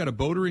 if you got a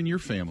boater in your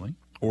family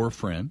or a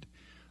friend,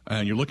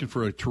 and you're looking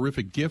for a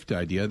terrific gift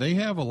idea, they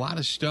have a lot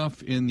of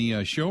stuff in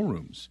the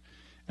showrooms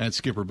at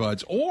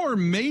Skipper-Buds. Or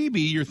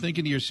maybe you're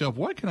thinking to yourself,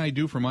 what can I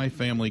do for my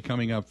family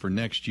coming up for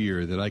next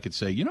year that I could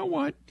say, you know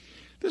what,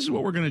 this is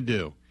what we're going to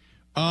do.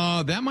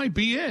 That might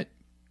be it.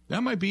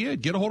 That might be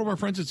it. Get a hold of our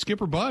friends at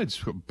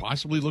Skipper-Buds.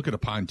 Possibly look at a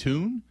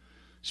pontoon,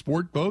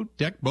 sport boat,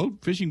 deck boat,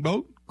 fishing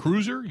boat,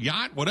 cruiser,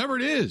 yacht, whatever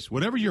it is,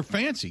 whatever your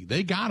fancy.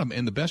 They got them.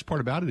 And the best part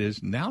about it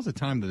is now's the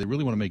time that they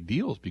really want to make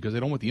deals because they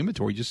don't want the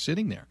inventory just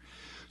sitting there.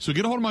 So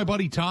get a hold of my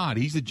buddy Todd.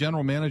 He's the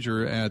general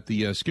manager at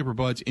the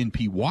Skipper-Buds in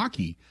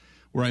Pewaukee,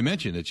 where I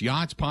mentioned it's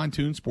yachts,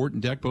 pontoons, sport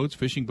and deck boats,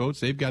 fishing boats.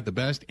 They've got the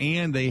best,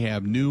 and they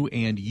have new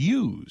and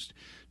used.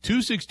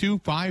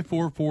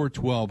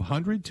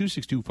 262-544-1200,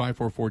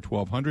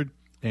 262-544-1200,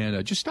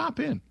 and just stop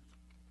in.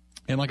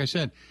 And like I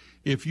said,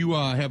 if you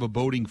have a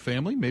boating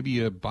family, maybe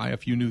you buy a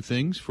few new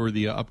things for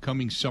the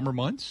upcoming summer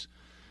months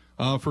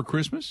for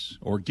Christmas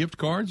or gift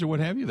cards or what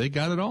have you. They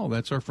got it all.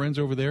 That's our friends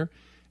over there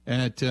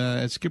at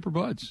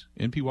Skipper-Buds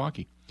in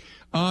Pewaukee.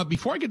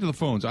 Before I get to the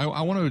phones, I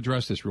want to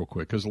address this real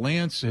quick because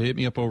Lance hit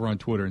me up over on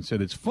Twitter and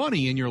said, it's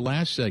funny in your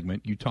last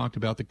segment you talked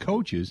about the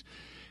coaches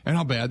and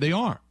how bad they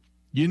are.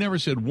 You never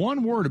said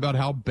one word about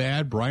how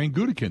bad Brian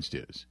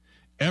Gutekunst is.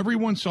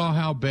 Everyone saw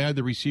how bad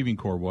the receiving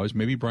corps was.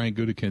 Maybe Brian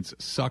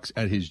Gutekunst sucks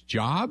at his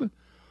job.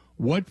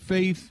 What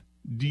faith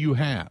do you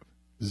have?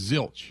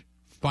 Zilch.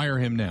 Fire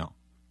him now.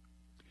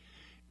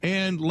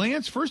 And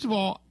Lance, first of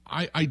all,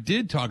 I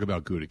did talk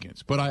about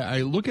Gutekunst, but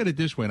I look at it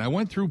this way, and I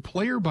went through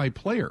player by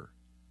player.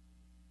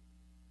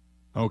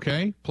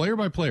 Okay? Player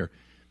by player.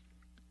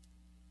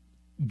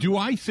 Do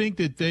I think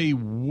that they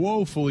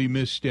woefully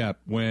misstepped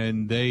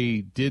when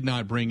they did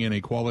not bring in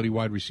a quality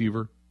wide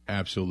receiver?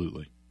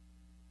 Absolutely.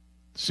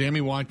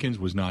 Sammy Watkins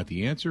was not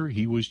the answer.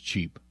 He was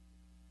cheap.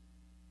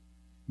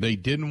 They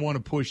didn't want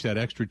to push that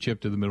extra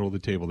chip to the middle of the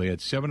table. They had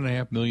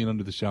 $7.5 million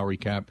under the salary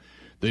cap.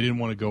 They didn't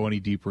want to go any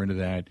deeper into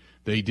that.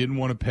 They didn't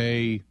want to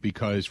pay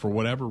because, for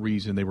whatever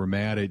reason, they were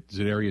mad at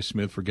Zadarius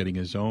Smith for getting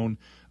his own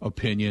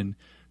opinion.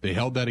 They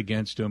held that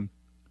against him,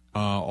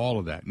 all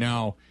of that.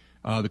 Now,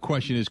 the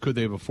question is, could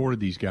they have afforded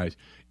these guys?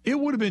 It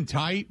would have been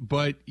tight,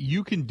 but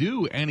you can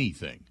do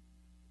anything.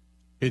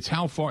 It's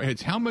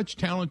how much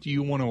talent do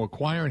you want to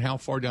acquire and how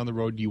far down the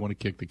road do you want to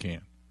kick the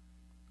can?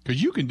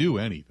 Because you can do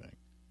anything.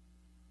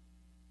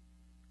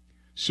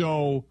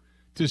 So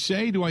to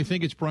say, do I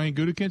think it's Brian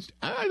Gutekunst?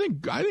 I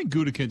think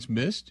Gutekunst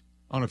missed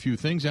on a few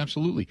things,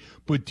 absolutely.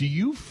 But do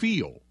you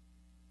feel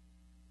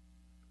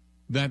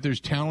that there's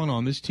talent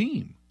on this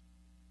team?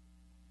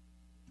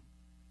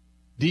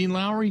 Dean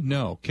Lowry?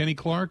 No. Kenny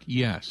Clark?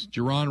 Yes.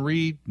 Jerron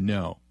Reed?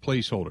 No.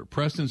 Placeholder.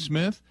 Preston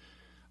Smith?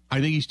 I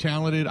think he's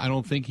talented. I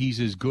don't think he's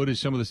as good as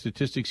some of the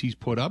statistics he's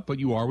put up, but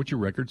you are what your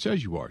record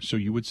says you are. So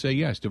you would say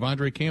yes.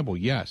 Devondre Campbell?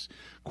 Yes.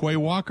 Quay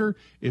Walker?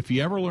 If he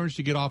ever learns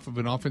to get off of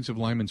an offensive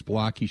lineman's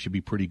block, he should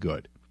be pretty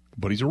good.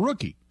 But he's a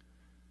rookie.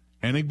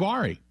 And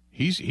Igbari?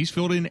 He's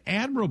filled in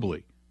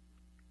admirably.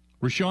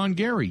 Rashawn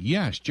Gary?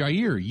 Yes.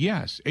 Jair?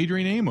 Yes.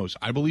 Adrian Amos?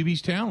 I believe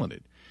he's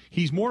talented.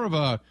 He's more of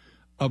a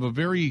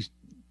very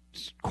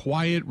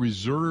quiet,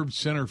 reserved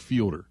center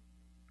fielder,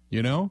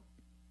 you know?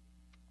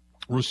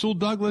 Rasul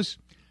Douglas,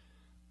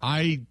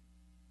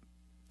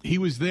 he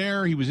was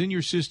there, he was in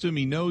your system,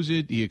 he knows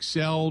it, he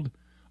excelled.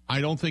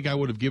 I don't think I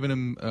would have given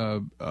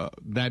him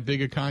that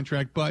big a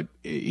contract, but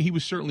he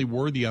was certainly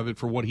worthy of it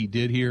for what he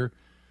did here.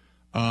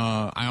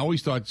 I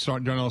always thought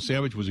Darnell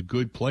Savage was a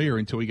good player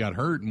until he got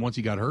hurt, and once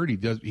he got hurt,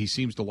 he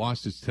seems to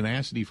lost his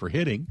tenacity for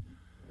hitting.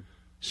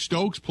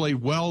 Stokes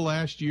played well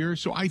last year,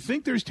 so I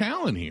think there's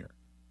talent here.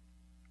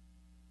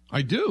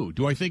 I do.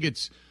 Do I think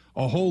it's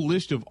a whole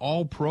list of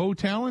all-pro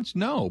talents?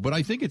 No, but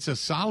I think it's a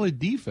solid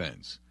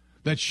defense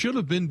that should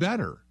have been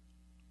better.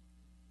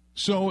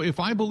 So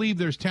if I believe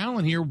there's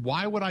talent here,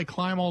 why would I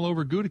climb all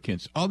over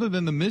Gutekunst other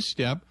than the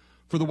misstep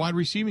for the wide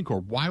receiving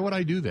corps? Why would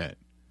I do that?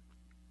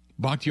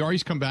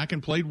 Bakhtiari's come back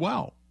and played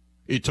well.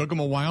 It took him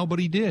a while, but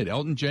he did.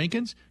 Elton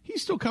Jenkins,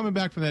 he's still coming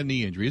back from that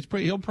knee injury.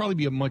 He'll probably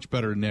be much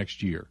better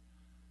next year.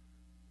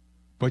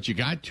 But you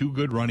got two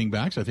good running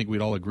backs. I think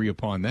we'd all agree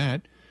upon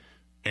that.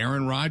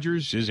 Aaron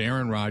Rodgers is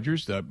Aaron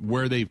Rodgers.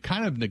 Where they've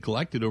kind of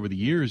neglected over the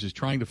years is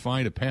trying to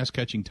find a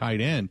pass-catching tight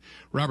end.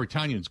 Robert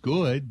Tonyan's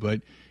good,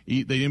 but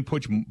they didn't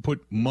put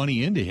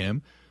money into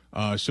him,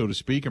 so to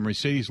speak. And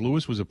Mercedes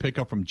Lewis was a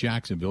pickup from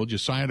Jacksonville.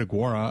 Josiah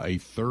DeGuara, a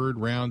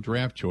third-round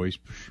draft choice.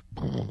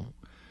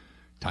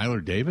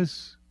 Tyler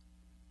Davis?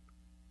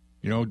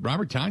 You know,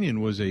 Robert Tonyan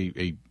was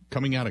a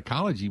coming out of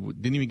college. He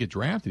didn't even get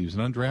drafted. He was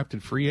an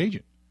undrafted free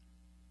agent.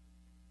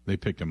 They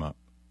picked him up.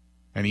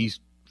 And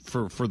he's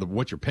for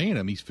what you're paying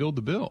him, he's filled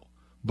the bill.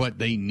 But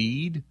they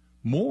need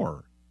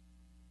more.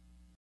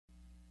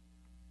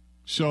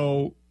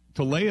 So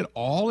to lay it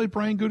all at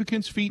Brian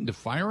Gutekunst's feet and to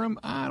fire him,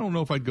 I don't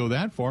know if I'd go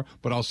that far.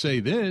 But I'll say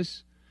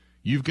this.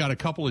 You've got a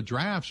couple of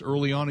drafts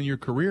early on in your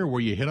career where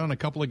you hit on a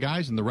couple of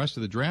guys and the rest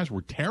of the drafts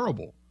were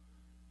terrible.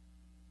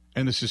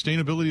 And the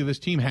sustainability of this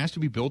team has to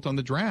be built on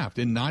the draft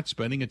and not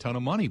spending a ton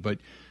of money. But,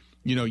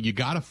 you know, you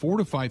got to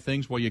fortify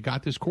things while you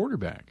got this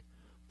quarterback.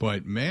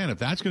 But, man, if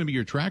that's going to be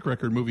your track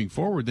record moving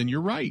forward, then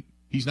you're right.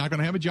 He's not going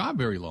to have a job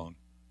very long.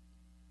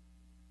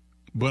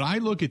 But I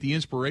look at the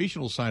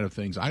inspirational side of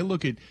things. I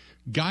look at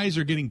guys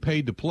are getting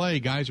paid to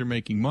play, guys are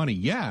making money,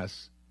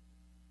 yes.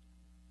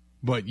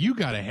 But you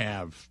got to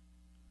have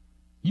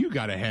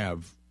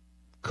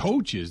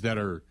coaches that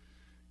are,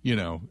 you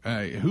know,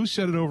 who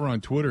said it over on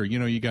Twitter? You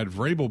know, you got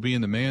Vrabel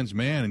being the man's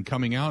man and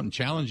coming out and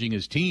challenging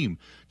his team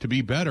to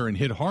be better and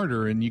hit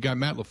harder. And you got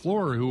Matt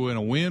LaFleur, who in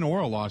a win or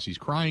a loss, he's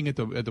crying at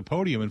the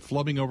podium and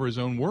flubbing over his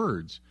own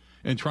words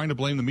and trying to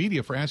blame the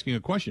media for asking a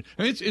question.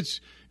 And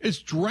it's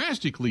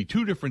drastically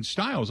two different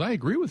styles. I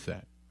agree with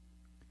that.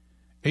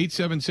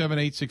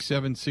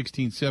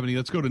 877-867-1670.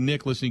 Let's go to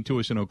Nick listening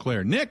to us in Eau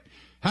Claire. Nick,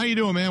 how you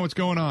doing, man? What's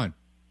going on?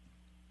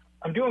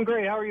 I'm doing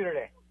great. How are you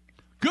today?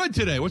 Good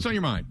today. What's on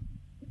your mind?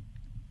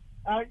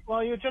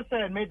 Well, you just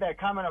made that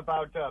comment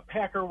about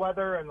Packer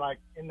weather and like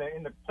in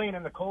the playing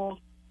in the cold,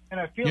 and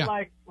I feel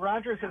like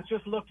Rodgers has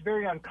just looked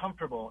very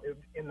uncomfortable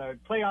in the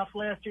playoffs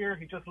last year.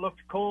 He just looked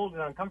cold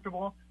and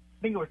uncomfortable.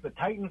 I think it was the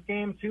Titans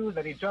game too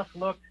that he just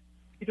looked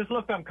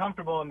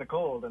uncomfortable in the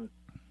cold, and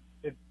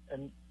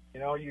you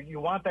know you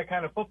want that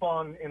kind of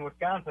football in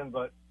Wisconsin,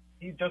 but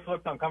he just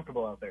looked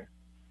uncomfortable out there.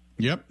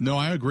 Yep. No,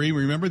 I agree.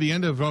 Remember the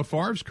end of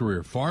Favre's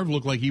career? Favre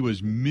looked like he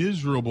was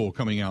miserable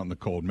coming out in the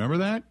cold. Remember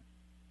that?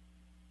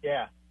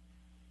 Yeah.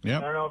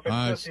 Yep. I don't know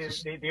if it's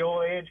just the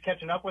old age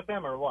catching up with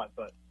them or what,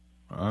 but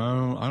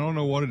I don't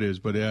know what it is,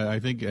 but I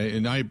think,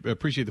 and I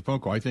appreciate the phone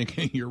call. I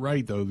think you're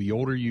right, though. The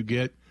older you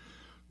get,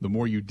 the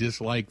more you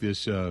dislike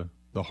this,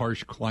 the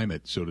harsh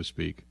climate, so to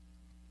speak.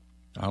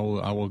 I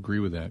will agree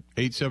with that.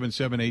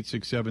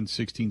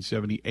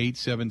 877-867-1670,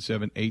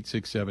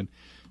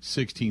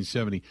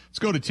 877-867-1670. Let's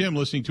go to Tim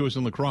listening to us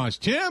in La Crosse.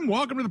 Tim,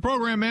 welcome to the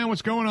program, man.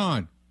 What's going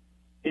on?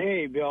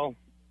 Hey, Bill.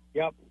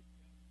 Yep.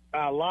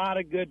 A lot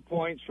of good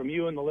points from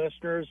you and the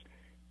listeners,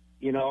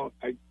 and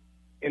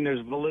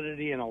there's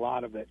validity in a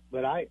lot of it.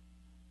 But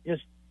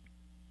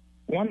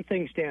one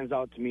thing stands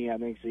out to me, I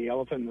think, is the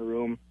elephant in the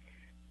room,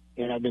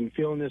 and I've been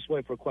feeling this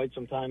way for quite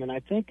some time, and I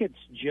think it's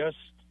just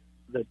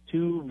the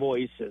two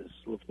voices,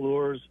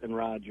 LaFleur's and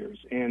Rodgers.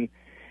 And,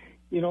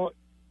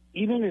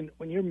 even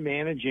when you're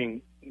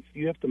managing, if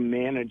you have to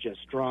manage a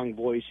strong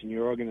voice in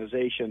your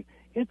organization,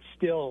 it's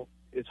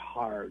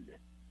hard.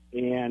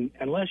 And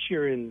unless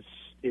you're in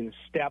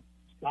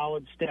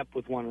solid step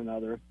with one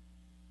another,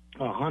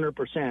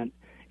 100%,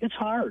 it's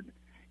hard.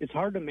 It's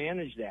hard to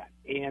manage that.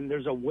 And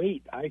there's a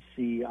weight I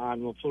see on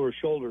LaFleur's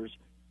shoulders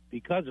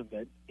because of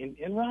it. And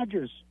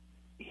Rodgers,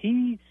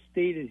 he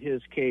stated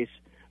his case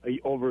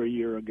over a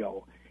year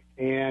ago,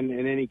 and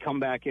then he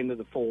come back into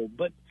the fold.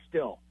 But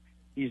still,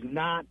 he's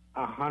not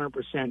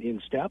 100%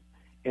 in step.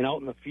 And out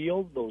in the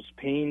field, those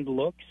pained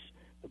looks,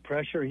 the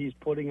pressure he's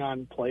putting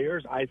on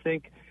players, I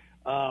think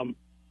I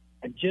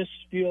just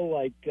feel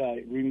like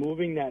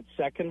removing that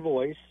second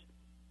voice,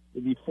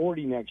 he'll be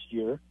 40 next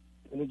year.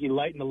 I think he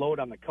lightened the load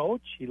on the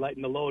coach. He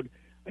lightened the load.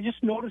 I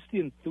just noticed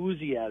the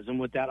enthusiasm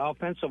with that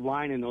offensive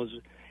line and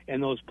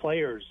those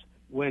players.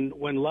 When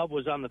Love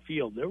was on the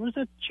field, there was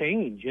a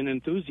change in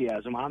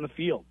enthusiasm on the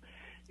field,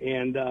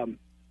 and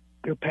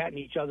they're patting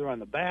each other on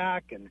the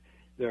back, and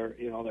they're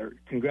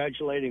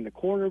congratulating the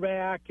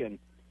quarterback, and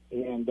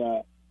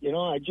I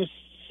just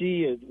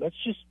see it. Let's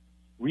just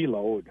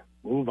reload,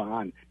 move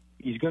on.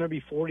 He's going to be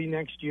 40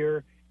 next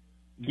year.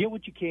 Get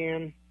what you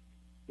can,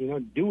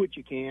 do what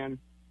you can,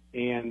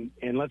 and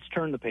let's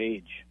turn the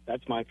page.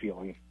 That's my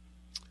feeling.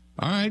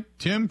 All right,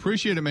 Tim,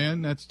 appreciate it,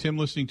 man. That's Tim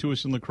listening to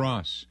us in La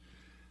Crosse.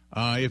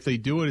 If they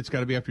do it, it's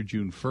got to be after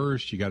June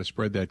 1st. You got to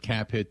spread that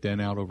cap hit then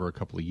out over a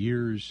couple of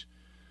years.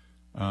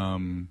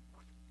 And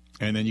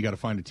then you got to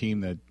find a team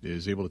that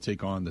is able to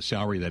take on the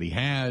salary that he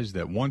has,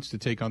 that wants to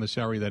take on the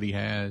salary that he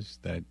has,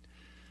 that,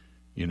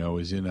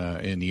 is in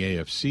the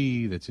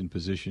AFC, that's in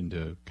position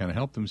to kind of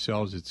help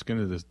themselves. It's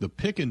going to, the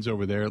Pickens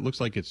over there, it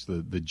looks like it's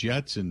the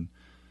Jets and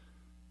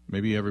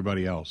maybe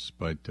everybody else.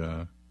 But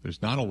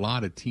there's not a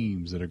lot of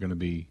teams that are going to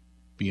be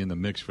in the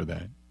mix for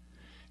that.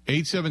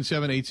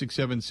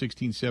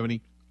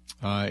 877-867-1670,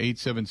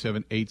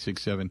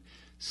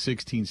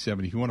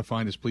 877-867-1670. If you want to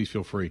find us, please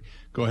feel free.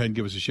 Go ahead and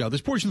give us a shout. This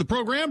portion of the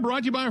program brought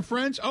to you by our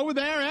friends over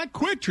there at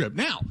Quick Trip.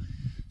 Now,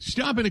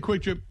 stop in at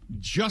Quick Trip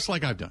just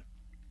like I've done.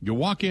 You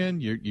walk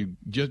in, you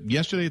just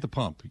yesterday at the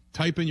pump,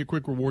 type in your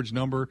Quick Rewards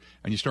number,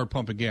 and you start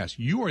pumping gas.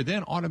 You are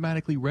then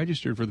automatically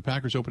registered for the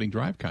Packers Opening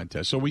Drive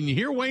contest. So when you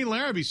hear Wayne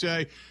Larrabee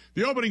say,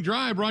 the Opening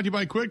Drive brought to you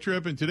by Quick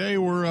Trip, and today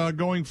we're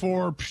going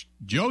for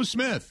Joe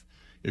Smith.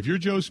 If you're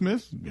Joe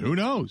Smith, who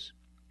knows?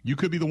 You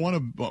could be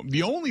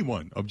the only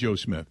one of Joe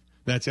Smith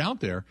that's out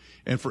there.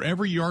 And for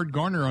every yard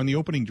garner on the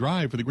opening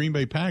drive for the Green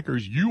Bay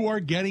Packers, you are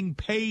getting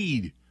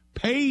paid.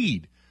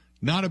 Paid.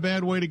 Not a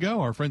bad way to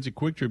go. Our friends at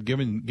Quick Trip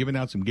giving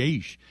out some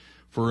gauge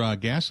for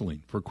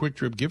gasoline, for Quick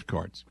Trip gift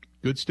cards.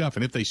 Good stuff.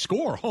 And if they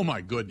score, oh my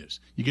goodness,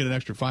 you get an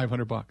extra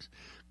 $500.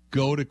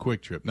 Go to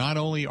Quick Trip. Not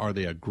only are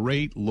they a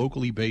great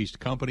locally based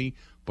company,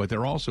 but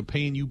they're also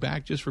paying you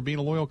back just for being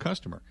a loyal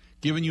customer,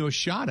 giving you a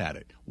shot at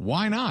it.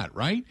 Why not,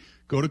 right?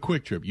 Go to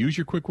Quick Trip. Use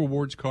your Quick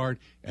Rewards card,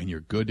 and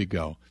you're good to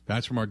go.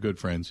 That's from our good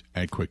friends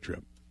at Quick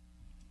Trip.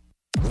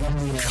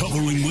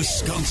 Covering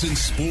Wisconsin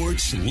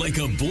sports like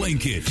a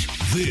blanket.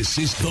 This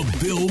is the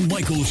Bill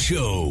Michaels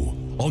Show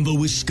on the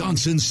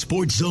Wisconsin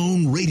Sports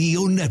Zone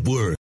Radio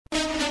Network.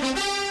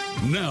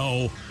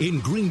 Now, in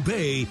Green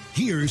Bay,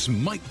 here's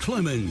Mike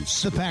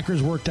Clemens. The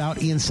Packers worked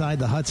out inside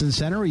the Hudson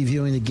Center,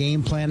 reviewing the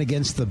game plan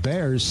against the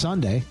Bears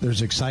Sunday.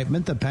 There's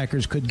excitement the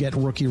Packers could get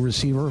rookie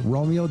receiver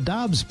Romeo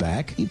Doubs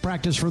back. He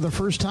practiced for the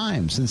first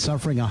time since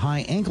suffering a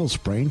high ankle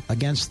sprain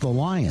against the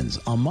Lions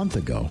a month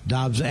ago.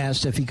 Doubs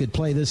asked if he could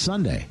play this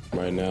Sunday.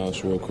 Right now,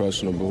 it's real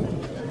questionable.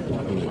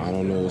 I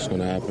don't know what's going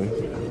to happen.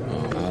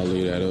 I'll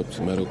leave that up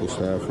to medical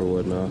staff or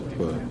whatnot,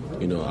 but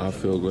I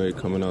feel great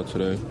coming out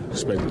today.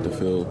 Expected to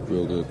feel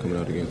real good coming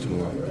out again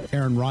tomorrow.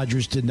 Aaron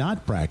Rodgers did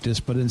not practice,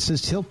 but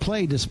insists he'll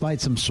play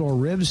despite some sore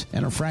ribs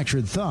and a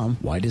fractured thumb.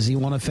 Why does he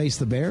want to face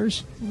the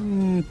Bears?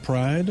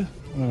 Pride,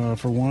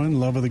 for one,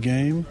 love of the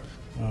game.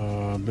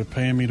 Been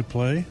paying me to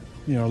play.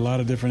 A lot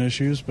of different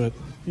issues, but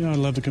I'd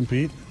love to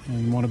compete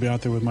and want to be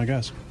out there with my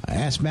guys. I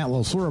asked Matt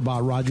LaFleur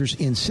about Rodgers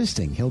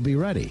insisting he'll be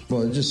ready.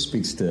 Well, it just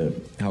speaks to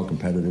how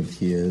competitive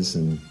he is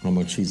and how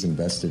much he's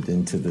invested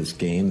into this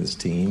game, this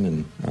team,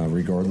 and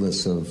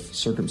regardless of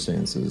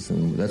circumstances.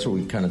 And that's what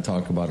we kind of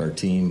talk about our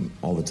team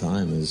all the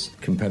time is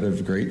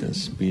competitive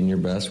greatness, being your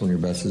best when your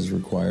best is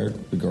required,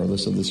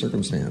 regardless of the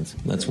circumstance.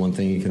 That's one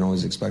thing you can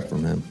always expect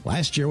from him.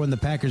 Last year when the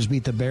Packers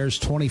beat the Bears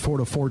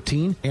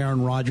 24-14,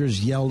 Aaron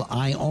Rodgers yelled,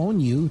 "I own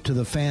you" to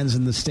the fans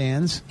in the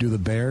stands. Do the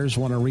Bears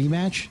want a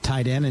rematch?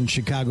 Tight end and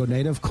Chicago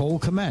native Cole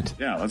Kmet.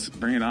 Yeah, let's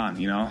bring it on.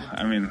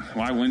 I mean,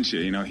 why wouldn't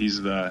you?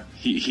 He's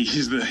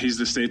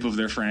the staple of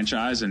their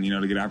franchise, and to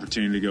get an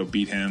opportunity to go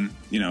beat him,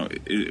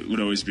 it would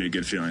always be a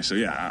good feeling. So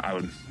yeah, I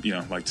would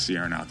like to see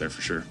Aaron out there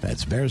for sure.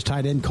 That's Bears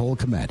tight end Cole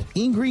Kmet.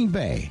 In Green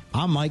Bay,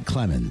 I'm Mike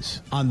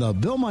Clemens on the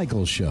Bill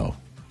Michaels Show.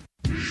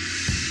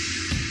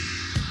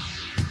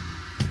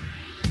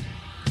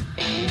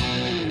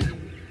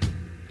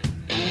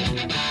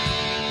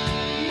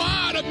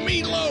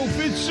 Meatloaf,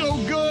 it's so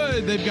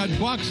good. They've got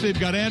Bucks, they've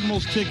got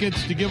Admirals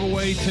tickets to give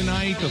away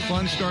tonight. The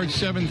fun starts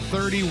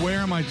 7:30. Where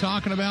am I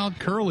talking about?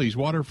 Curly's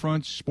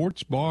Waterfront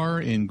Sports Bar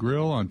and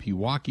Grill on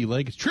Pewaukee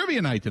Lake. It's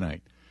trivia night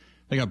tonight.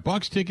 They got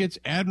Bucks tickets,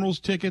 Admirals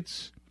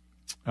tickets.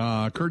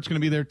 Kurt's going to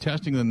be there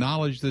testing the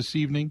knowledge this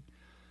evening.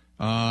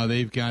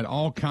 They've got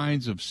all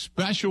kinds of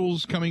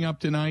specials coming up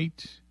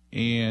tonight.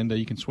 And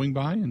you can swing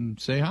by and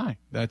say hi.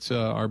 That's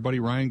our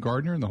buddy Ryan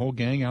Gardner and the whole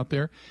gang out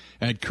there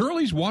at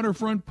Curly's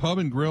Waterfront Pub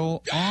and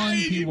Grill on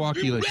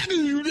Pewaukee Lake.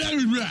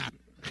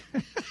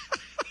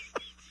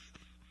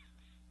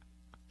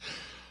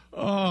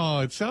 Oh,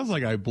 it sounds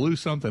like I blew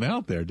something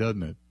out there,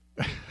 doesn't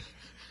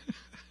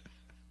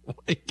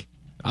it?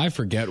 I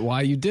forget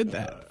why you did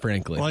that,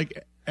 frankly.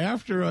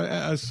 After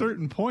a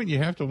certain point, you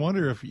have to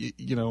wonder if,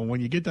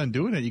 when you get done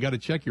doing it, you got to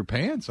check your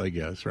pants, I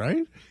guess,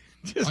 right?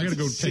 I got to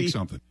go take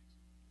something.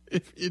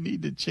 If you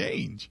need to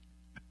change.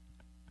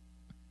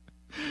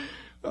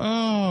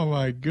 Oh,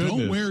 my goodness.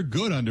 Don't wear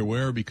good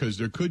underwear because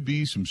there could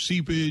be some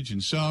seepage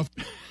and stuff.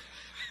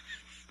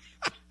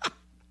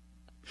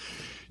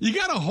 You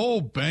got a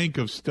whole bank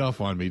of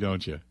stuff on me,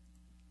 don't you?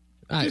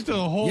 Just a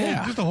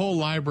whole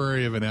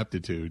library of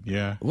ineptitude,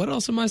 yeah. What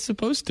else am I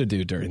supposed to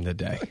do during the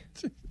day?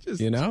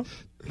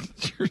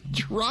 You're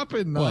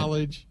dropping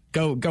knowledge.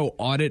 Go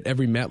audit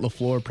every Matt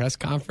LaFleur press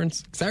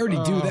conference? Because I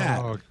already do that.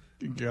 Oh,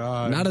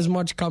 God. Not as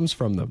much comes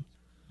from them.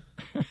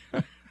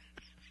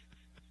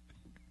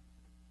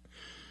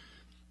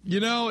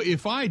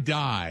 If I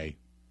die,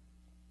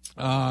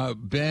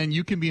 Ben,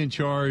 you can be in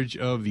charge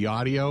of the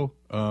audio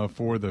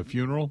for the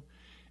funeral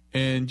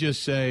and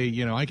just say,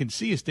 I can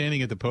see you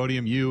standing at the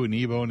podium, you and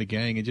Evo and the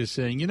gang, and just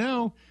saying,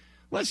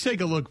 let's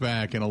take a look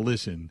back and a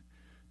listen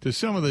to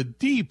some of the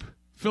deep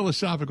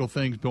philosophical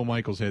things Bill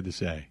Michaels had to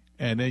say.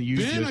 And then you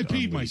Ben, I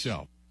peed unleash.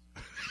 myself.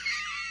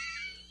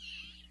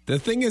 The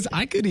thing is,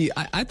 I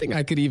think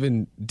I could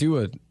even do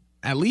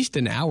at least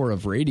an hour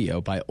of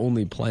radio by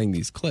only playing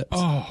these clips.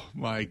 Oh,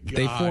 my God.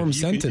 They form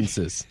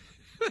sentences.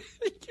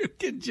 You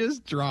can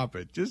just drop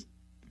it. Just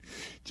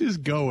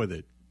go with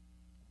it.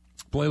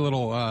 Play a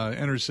little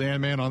Enter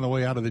Sandman on the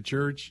way out of the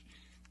church.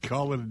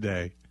 Call it a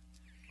day.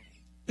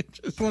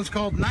 This one's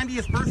called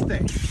 90th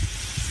Birthday.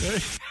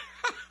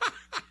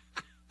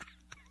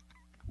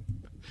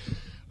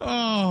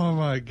 Oh,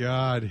 my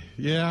God.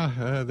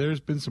 Yeah,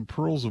 there's been some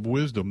pearls of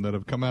wisdom that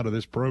have come out of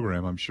this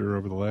program, I'm sure,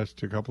 over the last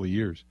couple of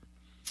years.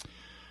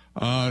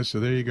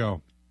 So there you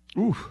go.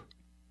 Oof.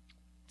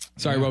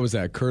 Sorry, what was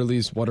that?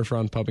 Curly's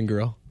Waterfront Pub and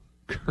Grill?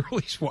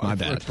 Curly's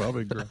Waterfront Pub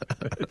and Grill.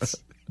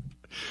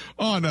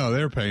 Oh, no,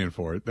 they're paying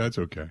for it. That's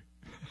okay.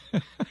 Oh,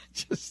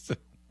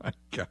 my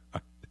God.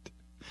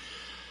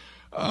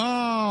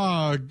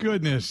 Oh,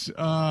 goodness. Okay,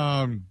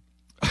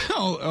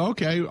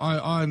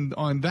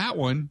 on that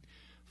one.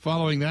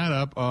 Following that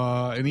up,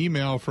 an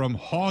email from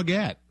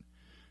Hoggett.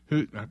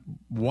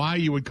 Why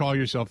you would call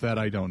yourself that,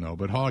 I don't know.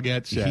 But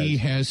Hoggett says he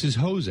has his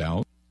hose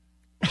out.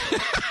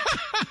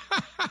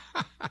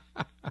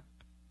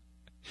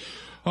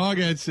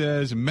 Hoggett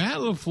says, Matt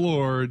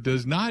LaFleur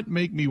does not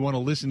make me want to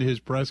listen to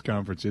his press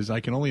conferences. I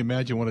can only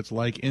imagine what it's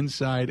like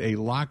inside a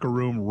locker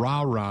room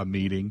rah-rah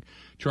meeting,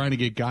 trying to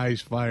get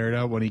guys fired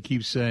up when he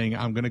keeps saying,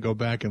 I'm going to go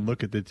back and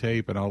look at the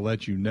tape and I'll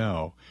let you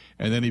know.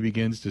 And then he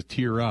begins to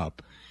tear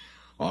up.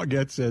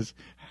 Hoggett says,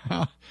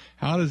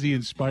 how does he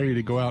inspire you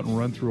to go out and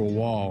run through a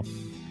wall?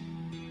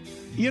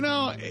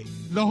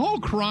 The whole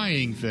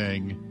crying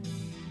thing,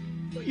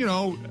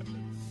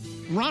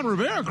 Ron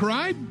Rivera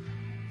cried.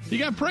 He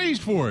got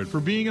praised for it, for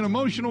being an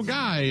emotional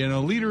guy and a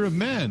leader of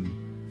men.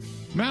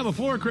 Matt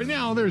LaFleur,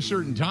 now there's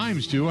certain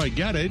times, too, I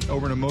get it,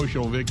 over an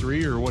emotional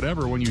victory or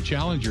whatever when you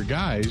challenge your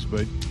guys,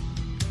 but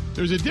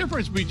there's a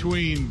difference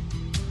between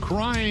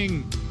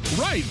crying,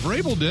 right,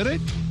 Vrabel did it.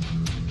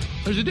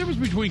 There's a difference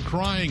between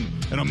crying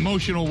an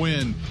emotional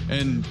win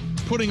and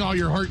putting all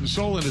your heart and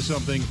soul into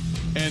something,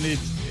 and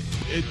it's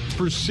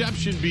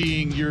perception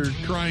being you're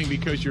crying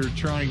because you're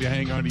trying to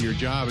hang on to your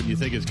job and you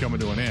think it's coming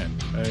to an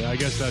end. I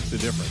guess that's the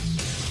difference.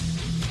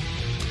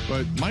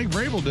 But Mike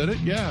Vrabel did it.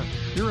 Yeah,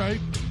 you're right.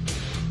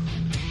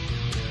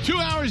 2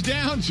 hours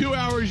down, 2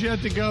 hours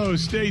yet to go.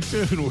 Stay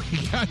tuned.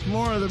 We got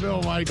more of the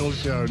Bill Michaels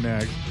Show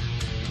next.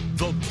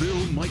 The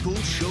Bill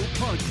Michaels Show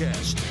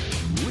podcast.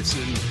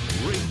 Listen,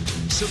 rate,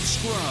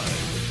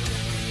 subscribe.